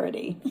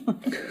hilarity,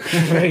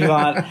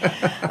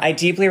 I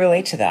deeply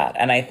relate to that.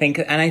 And I think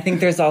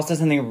there's also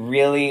something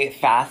really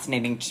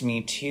fascinating to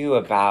me too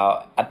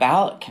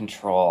about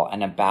control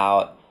and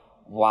about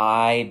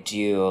why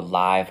do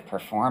live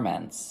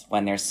performance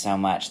when there's so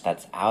much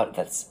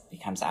that's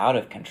becomes out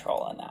of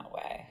control in that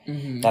way?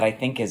 Mm-hmm. That I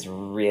think is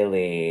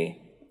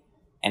really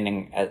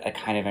a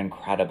kind of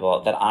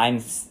incredible, that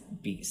I'm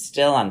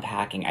still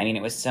unpacking. I mean,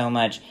 it was so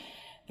much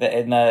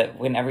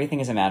when everything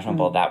is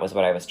imaginable, that was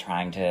what I was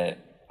trying to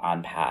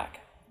unpack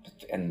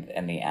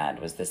in the end,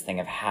 was this thing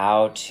of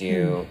how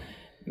to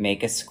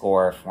make a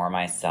score for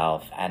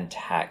myself and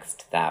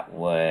text that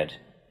would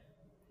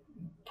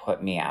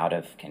put me out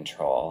of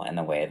control in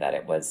the way that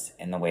it was,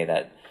 in the way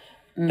that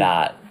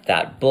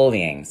that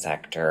bullying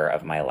sector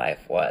of my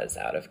life was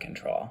out of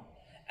control.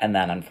 And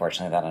then,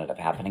 unfortunately, that ended up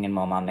happening in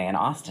Montmartre and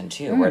Austin,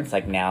 too, where it's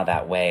like now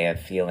that way of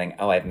feeling,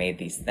 oh, I've made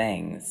these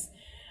things.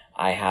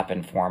 I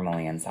happen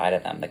formally inside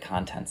of them. The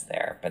content's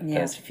there, but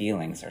those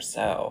feelings are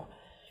so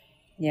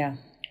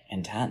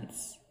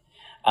intense.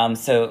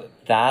 So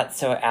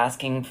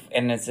asking,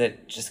 and is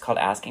it just called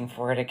asking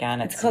for it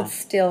again? It's called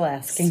still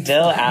asking.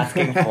 Still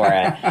asking for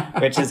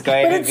it, which is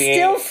going to be. But it's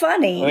still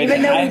funny,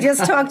 even though we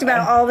just talked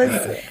about all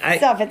this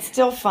stuff. It's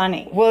still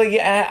funny. Well,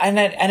 yeah, and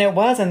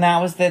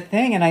that was the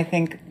thing. And I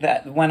think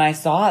that when I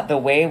saw it, the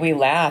way we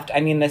laughed. I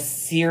mean, the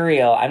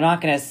cereal. I'm not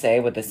going to say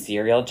what the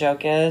cereal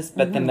joke is,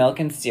 but the milk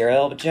and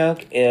cereal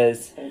joke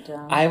is. So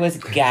dumb. I was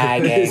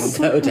gagging.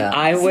 So dumb.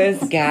 I was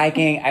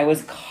gagging. I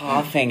was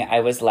coughing.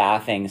 I was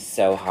laughing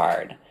so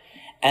hard.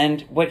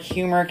 And what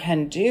humor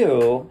can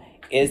do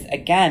is,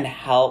 again,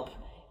 help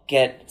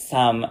get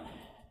some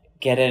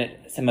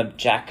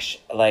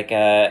objection, like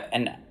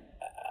an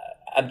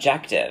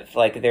objective.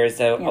 Like there's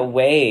a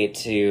way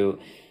to,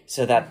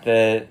 so that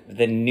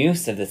the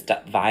noose of this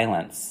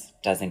violence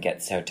doesn't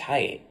get so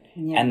tight,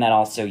 and that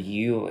also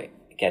you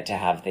get to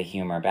have the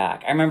humor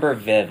back. I remember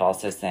Viv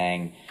also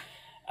saying,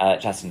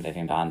 Justin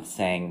Vivian Bond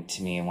saying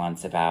to me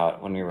once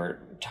about when we were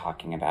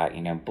talking about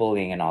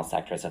bullying in all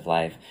sectors of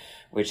life.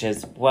 Which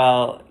is,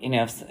 well,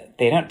 if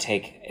they're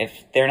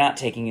not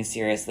taking you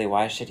seriously,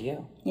 why should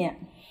you? Yeah.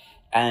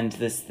 And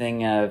this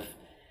thing of,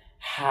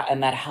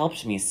 and that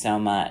helped me so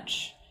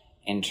much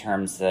in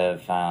terms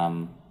of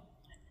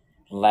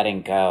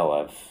letting go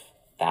of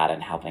that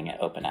and helping it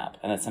open up.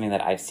 And that's something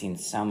that I've seen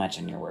so much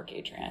in your work,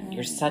 Adrienne.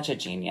 You're such a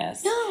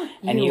genius.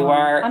 And you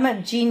are. I'm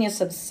a genius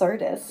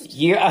absurdist.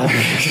 You are.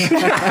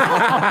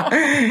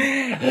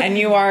 And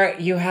you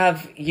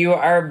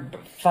are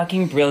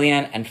fucking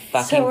brilliant and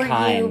fucking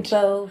kind. So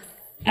are you both.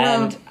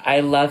 And I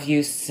love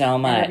you so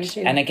much.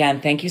 And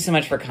again, thank you so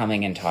much for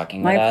coming and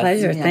talking with us. My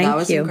pleasure. Thank you. That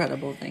was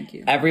incredible. Thank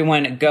you.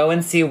 Everyone, go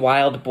and see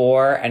Wild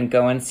Boar and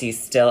go and see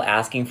Still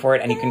Asking for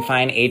It. And you can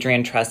find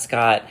Adrienne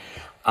Truscott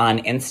on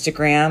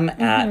Instagram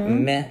at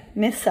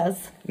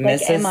Mrs. Like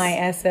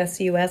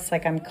MISSUS,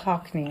 like I'm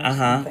Cockney or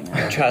something.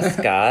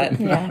 Truscott.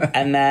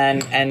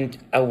 And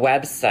a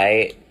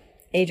website.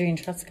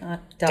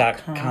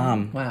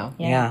 AdrienneTruscott.com. Wow.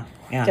 Yeah.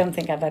 Don't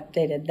think I've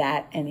updated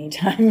that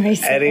anytime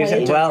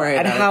recently. Well,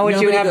 and how would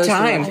you have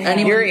time?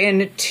 You're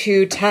in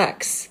 2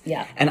 techs.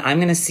 Yeah. And I'm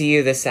going to see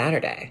you this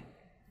Saturday.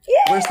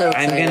 Yeah. We're so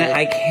excited.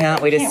 I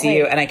can't wait to see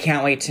you, and I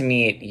can't wait to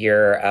meet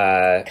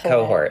your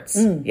cohorts.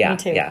 Me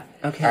too. Yeah.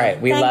 Okay. All right.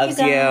 We love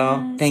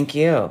you. Thank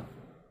you.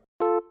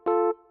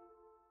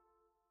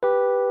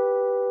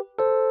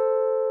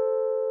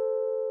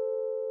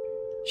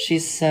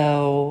 She's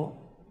so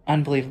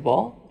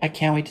unbelievable. I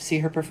can't wait to see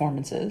her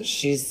performances.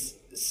 She's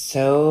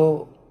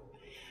so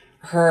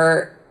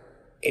her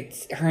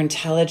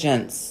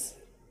intelligence,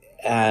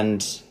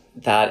 and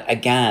that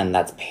again,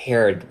 that's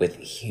paired with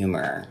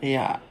humor.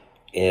 Yeah.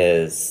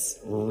 Is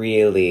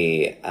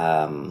really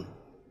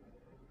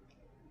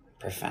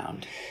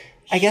profound.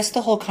 I guess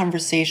the whole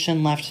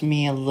conversation left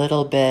me a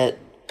little bit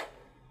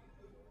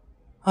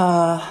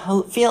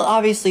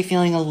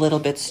feeling a little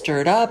bit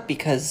stirred up,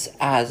 because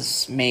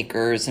as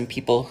makers and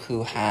people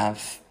who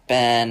have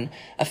been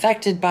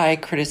affected by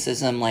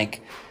criticism,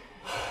 like,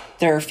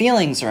 there are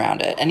feelings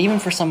around it. And even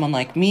for someone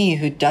like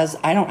me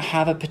I don't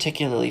have a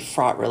particularly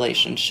fraught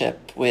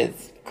relationship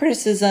with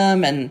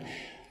criticism,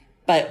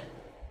 but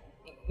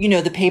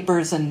the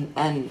papers and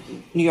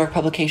New York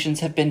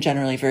publications have been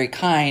generally very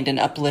kind and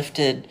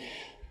uplifted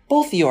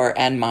both your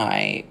and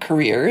my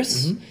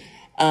careers.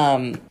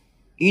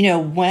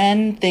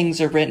 When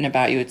things are written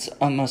about you, it's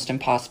almost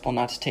impossible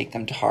not to take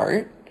them to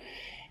heart.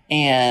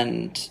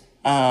 And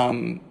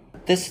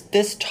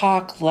this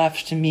talk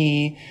left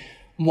me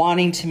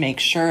wanting to make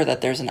sure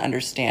that there's an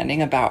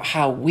understanding about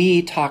how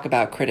we talk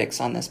about critics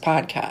on this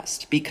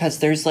podcast, because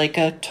there's like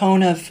a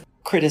tone of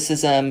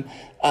criticism,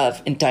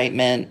 of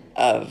indictment,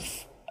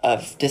 of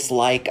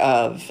dislike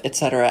of,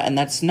 etc. And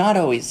that's not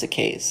always the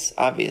case,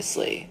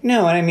 obviously.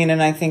 No,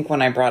 and I think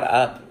when I brought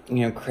up,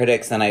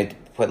 critics, and I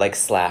put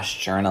 /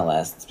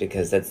 journalists,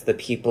 because it's the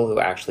people who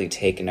actually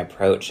take an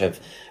approach of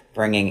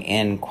bringing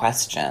in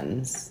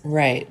questions.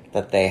 Right.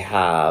 That they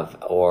have,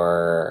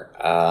 or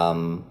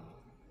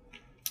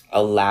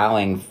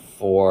allowing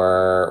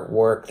for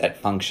work that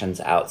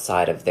functions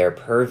outside of their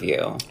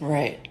purview.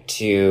 Right.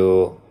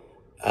 To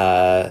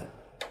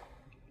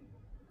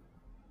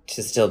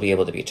still be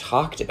able to be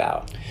talked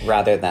about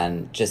rather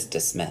than just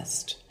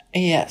dismissed.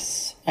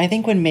 Yes. I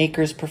think when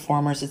makers,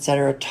 performers,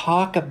 etc.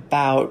 talk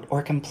about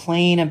or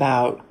complain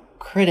about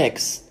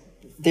critics,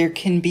 there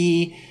can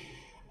be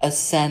a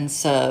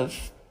sense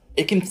of,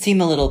 it can seem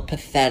a little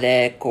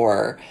pathetic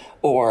or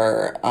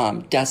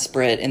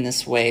desperate in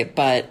this way,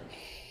 but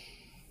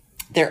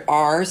there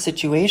are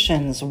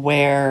situations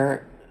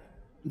where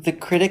the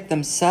critic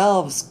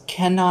themselves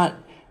cannot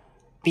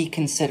be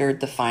considered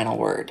the final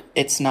word.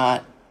 It's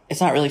not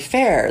really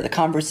fair. The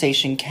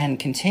conversation can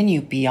continue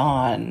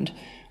beyond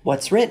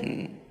what's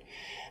written.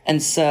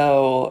 And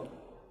so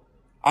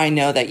I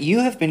know that you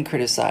have been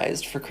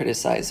criticized for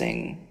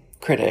criticizing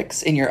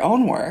critics in your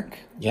own work.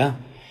 Yeah.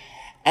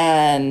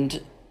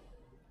 And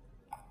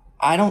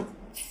I don't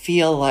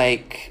feel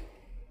like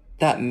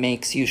that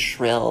makes you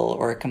shrill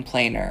or a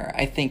complainer.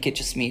 I think it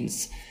just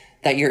means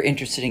that you're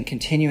interested in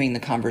continuing the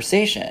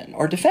conversation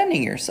or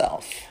defending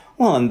yourself.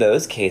 Well, in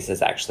those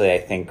cases, actually, I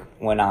think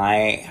when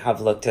I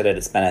have looked at it,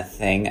 it's been a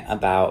thing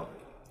about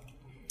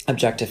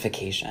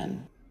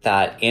objectification.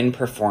 That in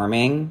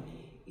performing,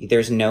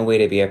 there's no way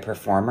to be a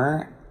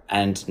performer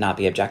and not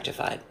be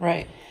objectified.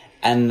 Right.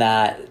 And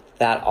that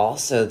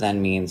also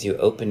then means you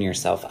open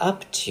yourself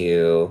up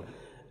to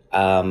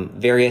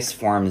various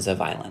forms of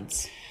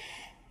violence.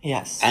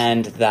 Yes.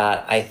 And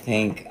that I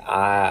think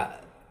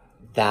that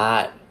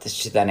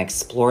to then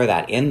explore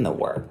that in the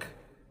work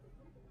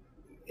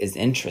is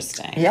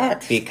interesting.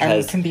 Yeah, because and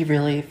it can be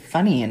really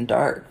funny and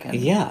dark. And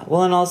yeah.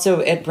 Well, and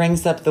also it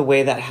brings up the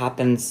way that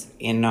happens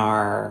in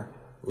our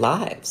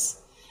lives.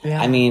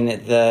 Yeah. I mean,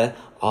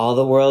 all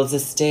the world's a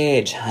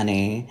stage,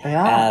 honey,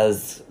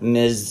 as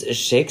Ms.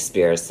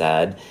 Shakespeare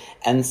said.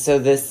 And so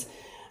this,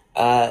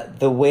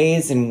 the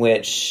ways in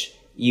which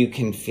you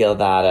can feel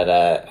that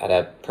at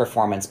a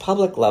performance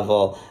public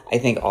level, I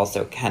think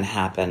also can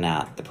happen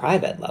at the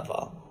private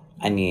level.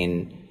 I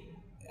mean,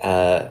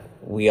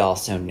 we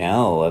also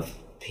know of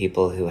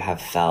people who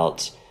have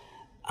felt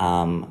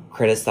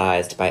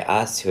criticized by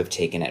us who have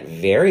taken it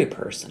very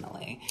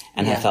personally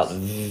and have felt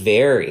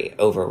very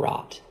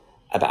overwrought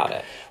about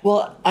it.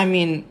 Well, I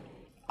mean,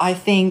 I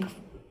think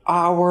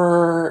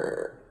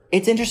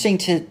it's interesting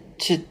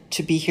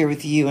to be here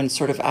with you and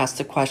sort of ask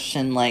the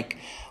question, like,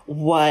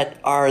 what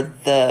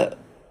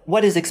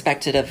is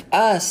expected of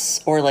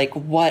us, or like,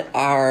 what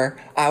are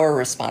our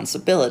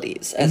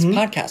responsibilities as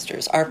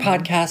podcasters? Our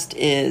podcast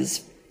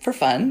is for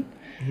fun.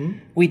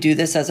 We do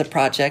this as a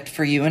project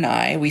for you and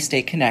I. We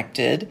stay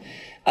connected.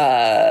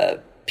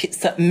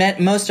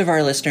 Most of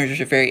our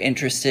listeners are very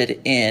interested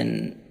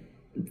in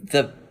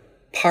the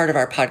part of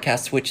our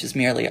podcast which is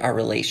merely our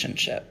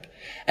relationship,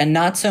 and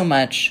not so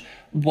much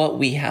what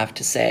we have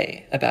to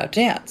say about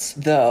dance.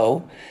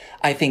 Though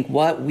I think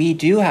what we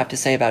do have to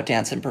say about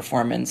dance and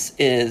performance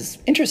is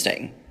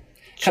interesting.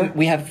 Sure.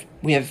 We have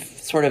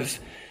sort of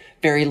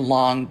very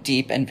long,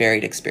 deep, and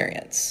varied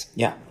experience.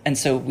 Yeah. And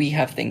so we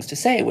have things to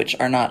say which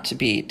are not to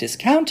be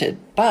discounted,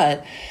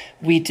 but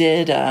we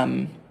did,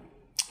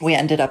 we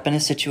ended up in a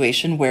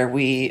situation where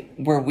we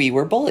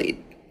were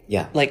bullied.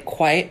 Yeah. Like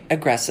quite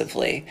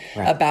aggressively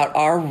about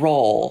our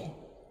role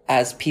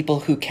as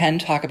people who can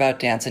talk about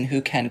dance and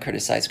who can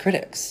criticize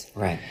critics.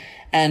 Right.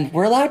 And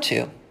we're allowed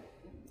to.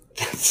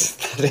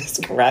 That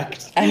is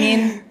correct. I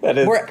mean,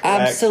 we're correct.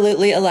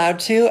 Absolutely allowed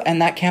to, and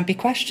that can't be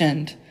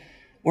questioned.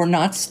 We're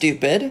not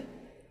stupid.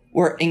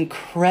 We're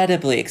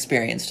incredibly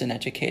experienced and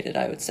educated,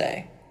 I would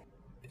say.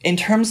 In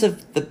terms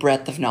of the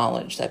breadth of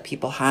knowledge that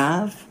people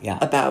have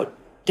about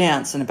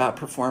dance and about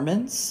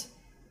performance,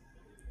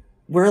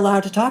 we're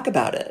allowed to talk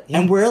about it. Yeah.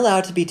 And we're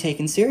allowed to be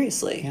taken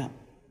seriously. Yeah.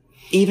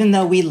 Even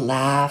though we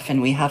laugh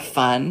and we have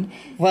fun.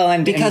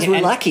 Well, because we're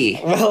lucky.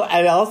 Well,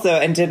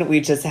 and didn't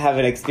we just have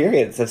an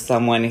experience of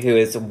someone who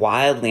is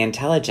wildly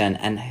intelligent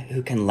and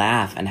who can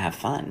laugh and have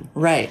fun?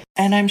 Right.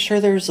 And I'm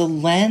sure there's a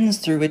lens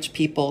through which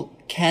people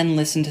can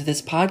listen to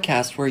this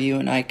podcast where you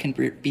and I can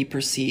be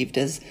perceived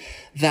as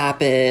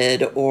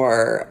vapid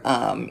or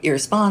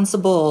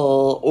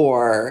irresponsible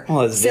or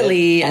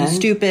silly and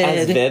stupid.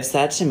 As Viv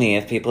said to me,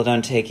 if people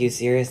don't take you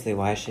seriously,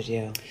 why should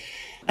you?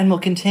 And we'll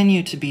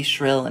continue to be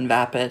shrill and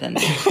vapid and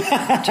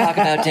talk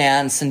about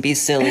dance and be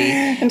silly.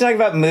 And talk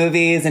about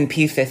movies and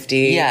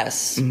P50.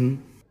 Yes.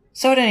 Mm-hmm.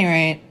 So at any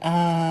rate,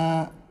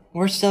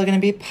 we're still going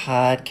to be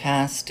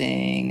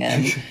podcasting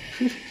and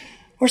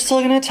we're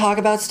still going to talk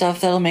about stuff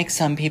that'll make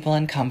some people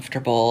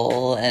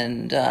uncomfortable.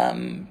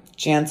 And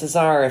chances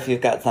are, if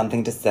you've got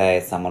something to say,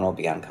 someone will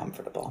be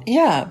uncomfortable.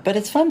 Yeah, but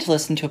it's fun to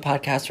listen to a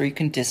podcast where you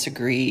can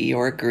disagree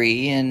or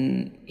agree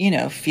and,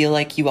 feel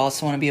like you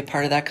also want to be a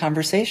part of that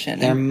conversation.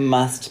 There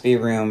must be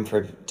room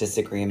for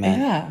disagreement.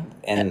 Yeah.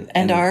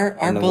 And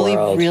our bully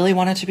world really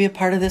wanted to be a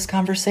part of this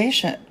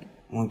conversation.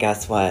 Well,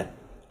 guess what?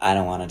 I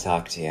don't want to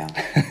talk to you.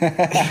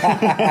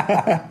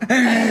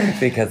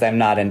 Because I'm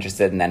not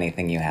interested in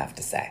anything you have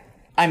to say.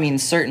 I mean,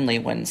 certainly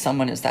when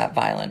someone is that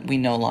violent, we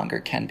no longer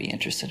can be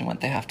interested in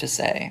what they have to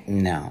say.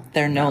 No.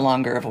 They're no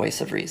longer a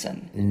voice of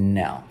reason.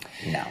 No.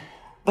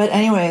 But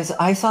anyways,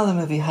 I saw the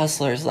movie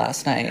Hustlers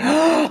last night.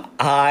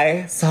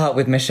 I saw it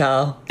with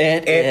Michelle.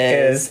 It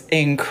is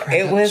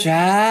incredible. It was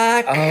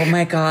Jack. Oh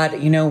my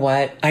God. You know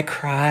what? I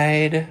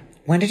cried.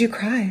 When did you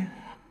cry?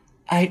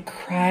 I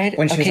cried.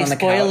 When she was on the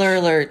spoiler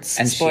couch? alerts.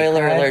 And she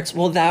spoiler cried? alerts.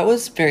 Well, that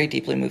was very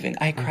deeply moving.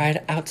 I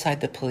cried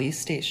outside the police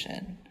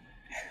station.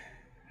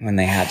 When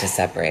they had to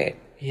separate.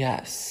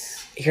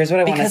 Yes. Here's what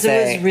I want to Because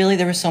say. it was really,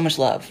 there was so much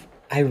love.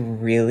 I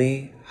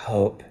really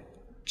hope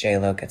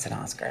J-Lo gets an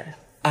Oscar.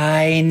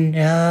 I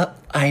know.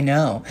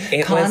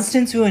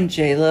 Constance Wu and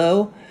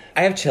J-Lo.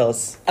 I have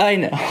chills. I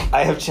know.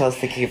 I have chills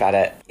thinking about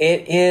it.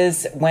 It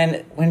is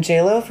when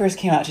J-Lo first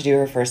came out to do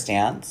her first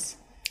dance.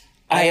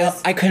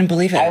 I couldn't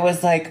believe it. I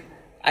was like,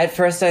 at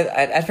first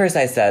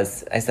I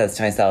says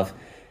to myself,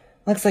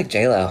 looks like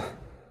J-Lo.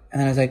 And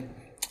then I was like,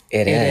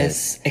 it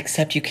is.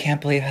 Except you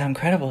can't believe how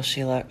incredible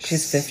she looks.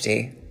 She's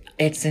 50.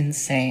 It's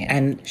insane.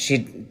 And she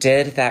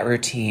did that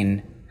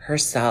routine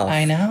herself.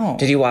 I know.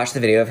 Did you watch the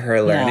video of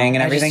her learning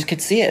and everything? I just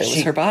could see it. It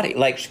was her body.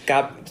 Like, she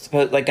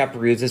got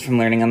bruises from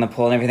learning on the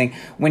pole and everything.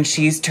 When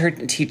she's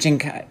teaching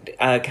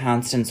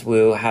Constance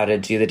Wu how to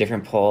do the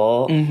different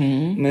pole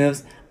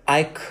moves,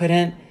 I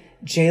couldn't.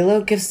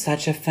 J-Lo gives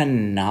such a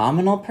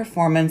phenomenal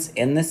performance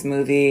in this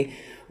movie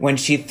when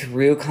she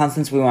threw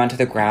Constance Wu onto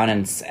the ground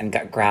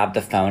and grabbed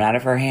the phone out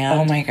of her hand.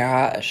 Oh my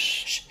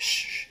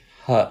gosh.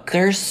 Hook.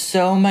 There's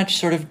so much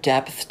sort of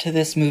depth to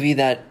this movie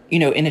that,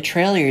 in a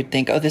trailer you'd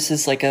think, oh, this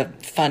is like a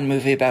fun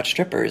movie about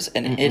strippers.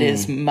 And it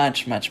is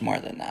much, much more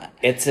than that.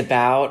 It's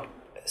about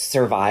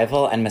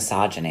survival and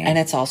misogyny. And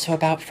it's also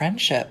about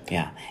friendship.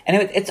 Yeah. And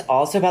it's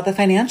also about the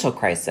financial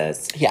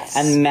crisis. Yes.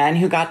 And men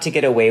who got to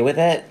get away with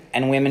it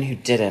and women who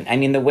didn't. I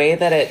mean, the way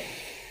that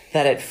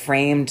it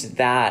framed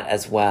that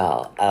as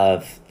well,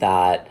 of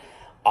that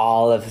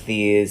all of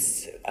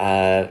these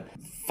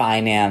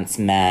finance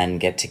men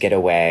get to get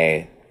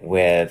away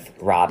with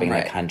robbing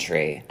the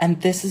country.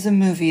 And this is a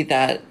movie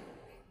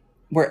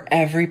where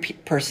every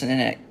person in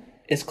it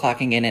is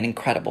clocking in an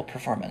incredible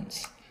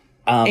performance.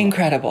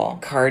 Incredible.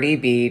 Cardi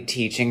B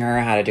teaching her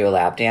how to do a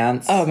lap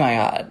dance. Oh my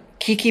God.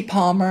 Keke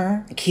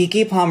Palmer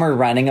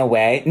running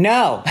away.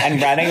 No,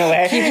 and running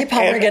away. Keke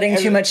Palmer getting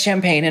too much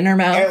champagne in her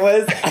mouth. It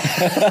was.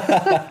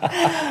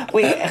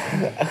 Wait,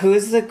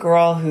 who's the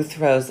girl who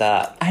throws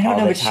up? I don't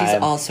know, but time?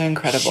 she's also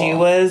incredible.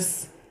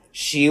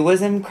 She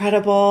was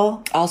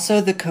incredible.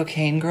 Also, the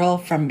cocaine girl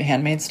from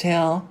Handmaid's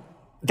Tale.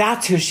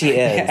 That's who she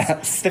is.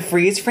 Yes. The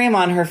freeze frame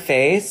on her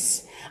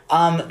face.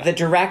 The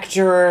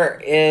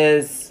director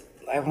is,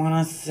 I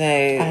want to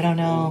say, I don't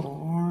know.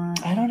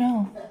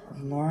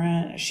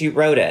 Lauren. She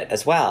wrote it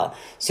as well.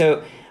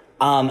 So,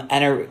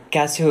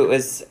 guess who it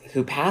was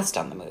who passed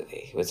on the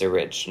movie? Who was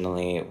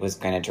originally was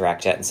going to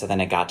direct it, and so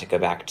then it got to go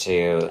back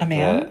to a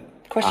man?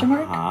 Question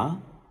mark?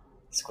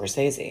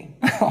 Scorsese.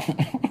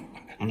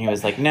 And he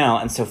was like, no.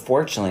 And so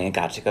fortunately, it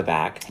got to go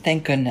back.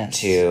 Thank goodness.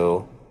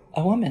 To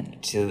a woman.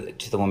 To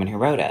the woman who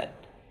wrote it.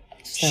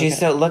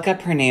 So look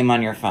up her name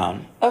on your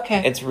phone.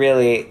 Okay. It's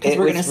really... Because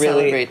we're going to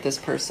celebrate this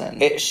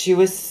person. She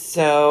was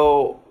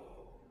so...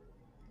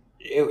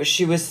 It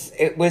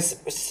was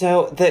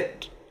so...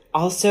 that.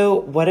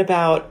 Also, what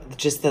about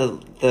just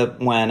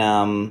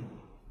when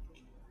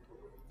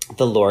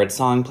the Lorde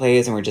song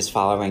plays and we're just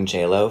following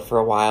J-Lo for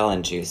a while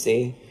and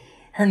Juicy?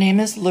 Her name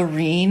is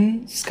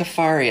Lorene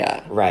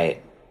Scafaria.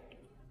 Right.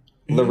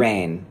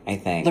 Lorraine, I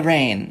think.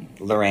 Lorraine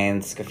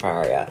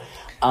Scafaria.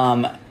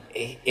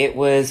 It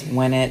was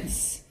when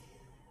it's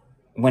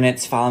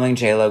following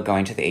J-Lo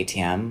going to the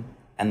ATM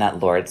and that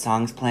Lorde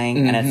song's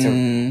playing,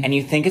 and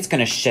you think it's going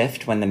to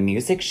shift when the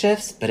music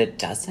shifts, but it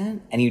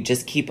doesn't, and you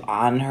just keep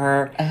on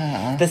her.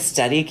 The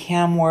steady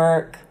cam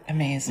work.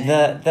 Amazing.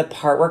 The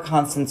part where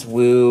Constance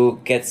Wu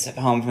gets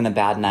home from the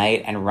bad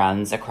night and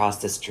runs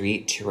across the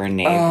street to her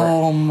neighbor.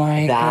 Oh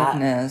my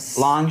goodness.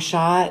 Long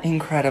shot.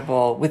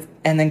 Incredible.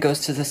 And then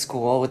goes to the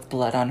school with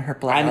blood on her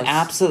blouse. I'm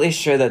absolutely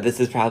sure that this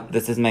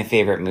is my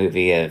favorite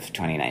movie of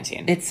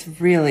 2019. It's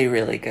really,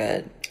 really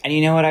good. And you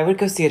know what? I would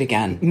go see it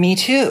again. Me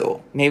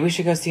too. Maybe we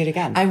should go see it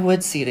again. I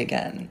would see it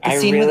again. The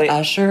scene with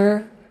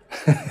Usher.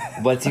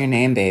 What's your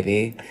name,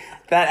 baby?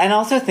 And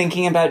also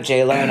thinking about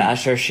J-Lo and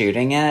Usher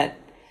shooting it.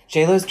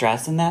 J-Lo's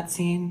dress in that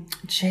scene.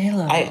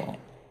 J-Lo.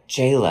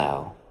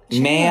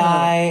 May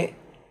I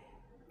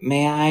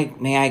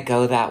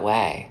go that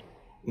way?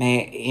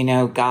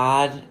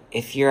 God,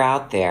 if you're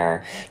out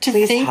there,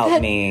 please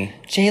help me.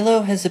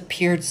 J-Lo has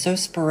appeared so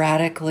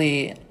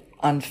sporadically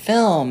on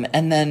film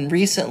and then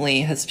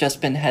recently has just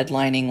been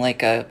headlining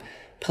like a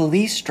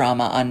police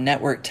drama on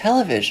network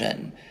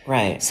television.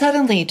 Right.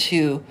 Suddenly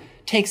to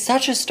take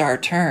such a star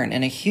turn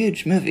in a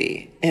huge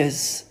movie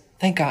is,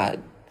 thank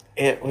God.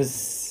 It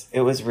was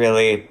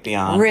really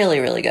beyond. Really,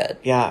 really good.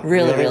 Yeah.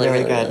 Really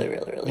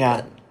good.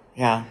 Yeah.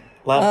 Yeah.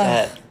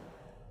 Loved it.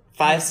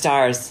 5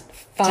 stars.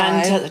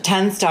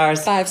 10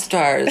 stars. 5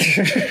 stars.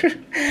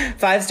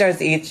 5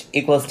 stars each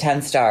equals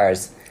 10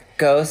 stars.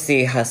 Go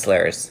see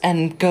Hustlers.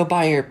 And go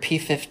buy your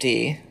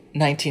P50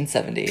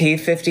 1970.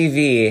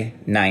 P50V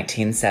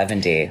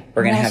 1970.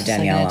 We're going to have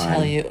Danielle on.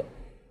 Tell you.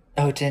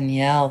 Oh,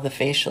 Danielle, the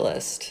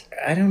facialist.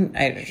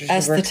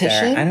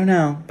 Esthetician? I don't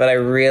know, but I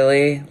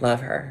really love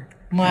her.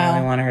 Wow. I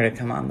really want her to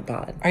come on the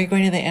pod. Are you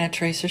going to the Anna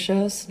Tracer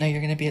shows? No, you're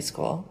going to be at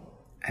school.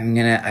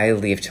 I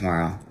leave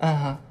tomorrow.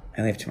 Uh-huh.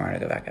 I leave tomorrow to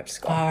go back up to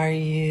school. Are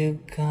you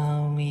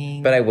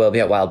going? But I will be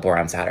at Wild Boar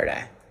on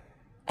Saturday.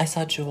 I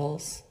saw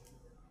Jules.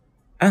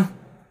 Oh.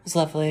 It was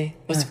lovely.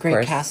 It was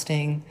great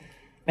casting.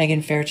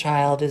 Megan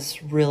Fairchild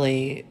is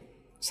really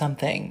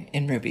something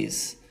in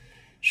Rubies.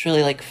 She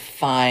really like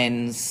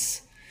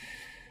finds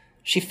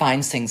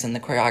things in the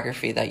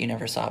choreography that you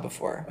never saw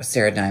before.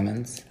 Sarah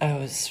Diamonds. Oh, it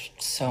was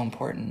so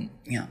important.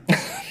 Yeah.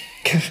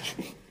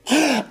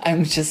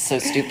 I'm just so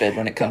stupid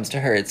when it comes to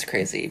her. It's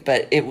crazy.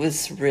 But it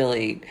was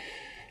really,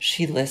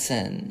 she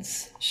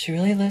listens. She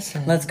really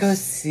listens. Let's go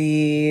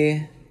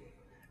see,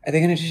 are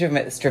they going to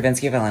do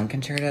Stravinsky Violin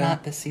Concerto?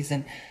 Not this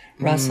season.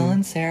 Russell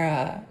and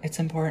Sarah. It's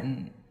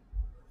important.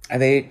 Are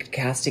they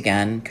cast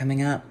again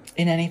coming up?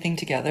 In anything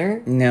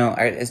together? No.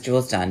 Is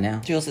Jules done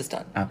now? Jules is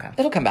done. Okay.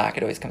 It'll come back.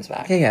 It always comes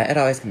back. Yeah, it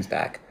always comes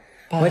back.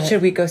 But, what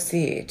should we go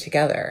see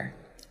together?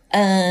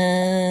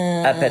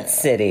 Up at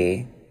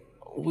City.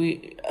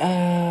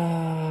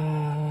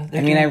 I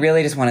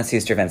really just want to see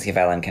Stravinsky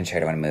Violin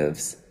Concerto when it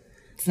moves.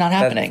 It's not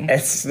happening.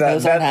 Those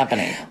aren't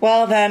happening.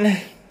 Well,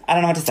 then, I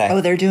don't know what to say.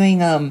 Oh, they're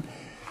doing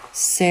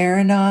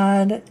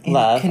Serenade in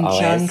Love,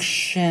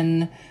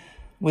 conjunction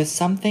with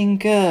something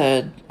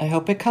good. I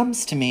hope it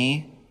comes to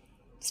me.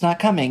 It's not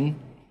coming.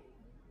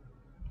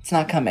 It's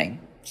not coming.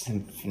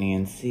 Symphony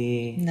in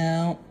C.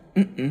 No.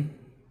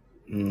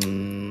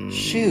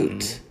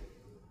 Shoot.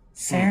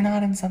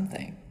 Serenade and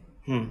something.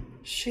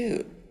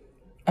 Shoot.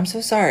 I'm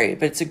so sorry,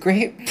 but it's a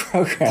great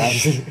program.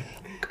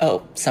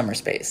 Oh, Summer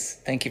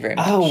Space. Thank you very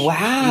much. Oh,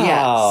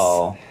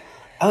 wow. Yes.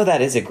 Oh,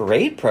 that is a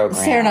great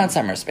program. Serenade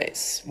Summer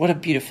Space. What a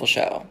beautiful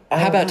show.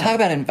 Talk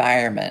about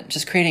environment,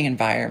 just creating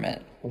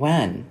environment.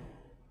 When?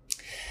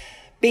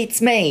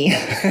 Beats me.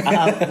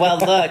 Well,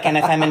 look, and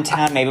if I'm in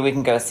town, maybe we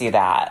can go see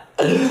that.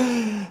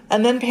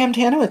 And then Pam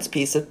Tanowitz's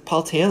piece of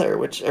Paul Taylor,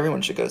 which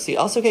everyone should go see.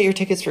 Also get your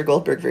tickets for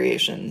Goldberg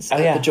Variations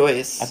at the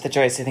Joyce. At the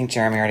Joyce. I think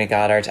Jeremy already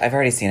got ours. I've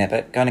already seen it,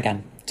 but going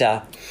again.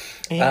 Duh.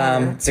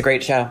 Yeah. It's a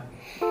great show.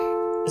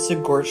 It's a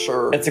gorgeous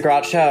show. It's a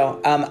great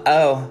show.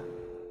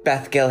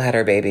 Beth Gill had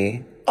her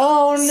baby.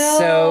 Oh, no.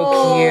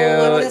 So cute.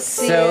 I want to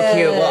see it.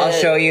 Cute. Well, I'll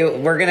show you.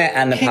 We're going to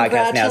end the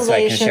podcast now so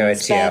I can show it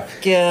to Beth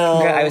you. Gill.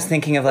 I was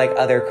thinking of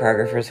other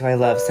choreographers who I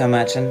love so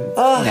much. And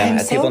I'm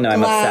as so people know, I'm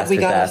glad obsessed we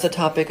with got Beth. off the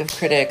topic of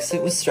critics.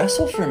 It was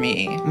stressful for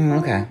me.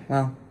 Okay.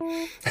 Well.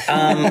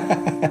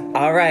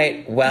 All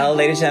right. Well,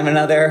 ladies and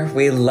gentlemen,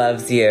 we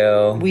loves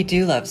you. We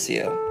do loves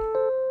you.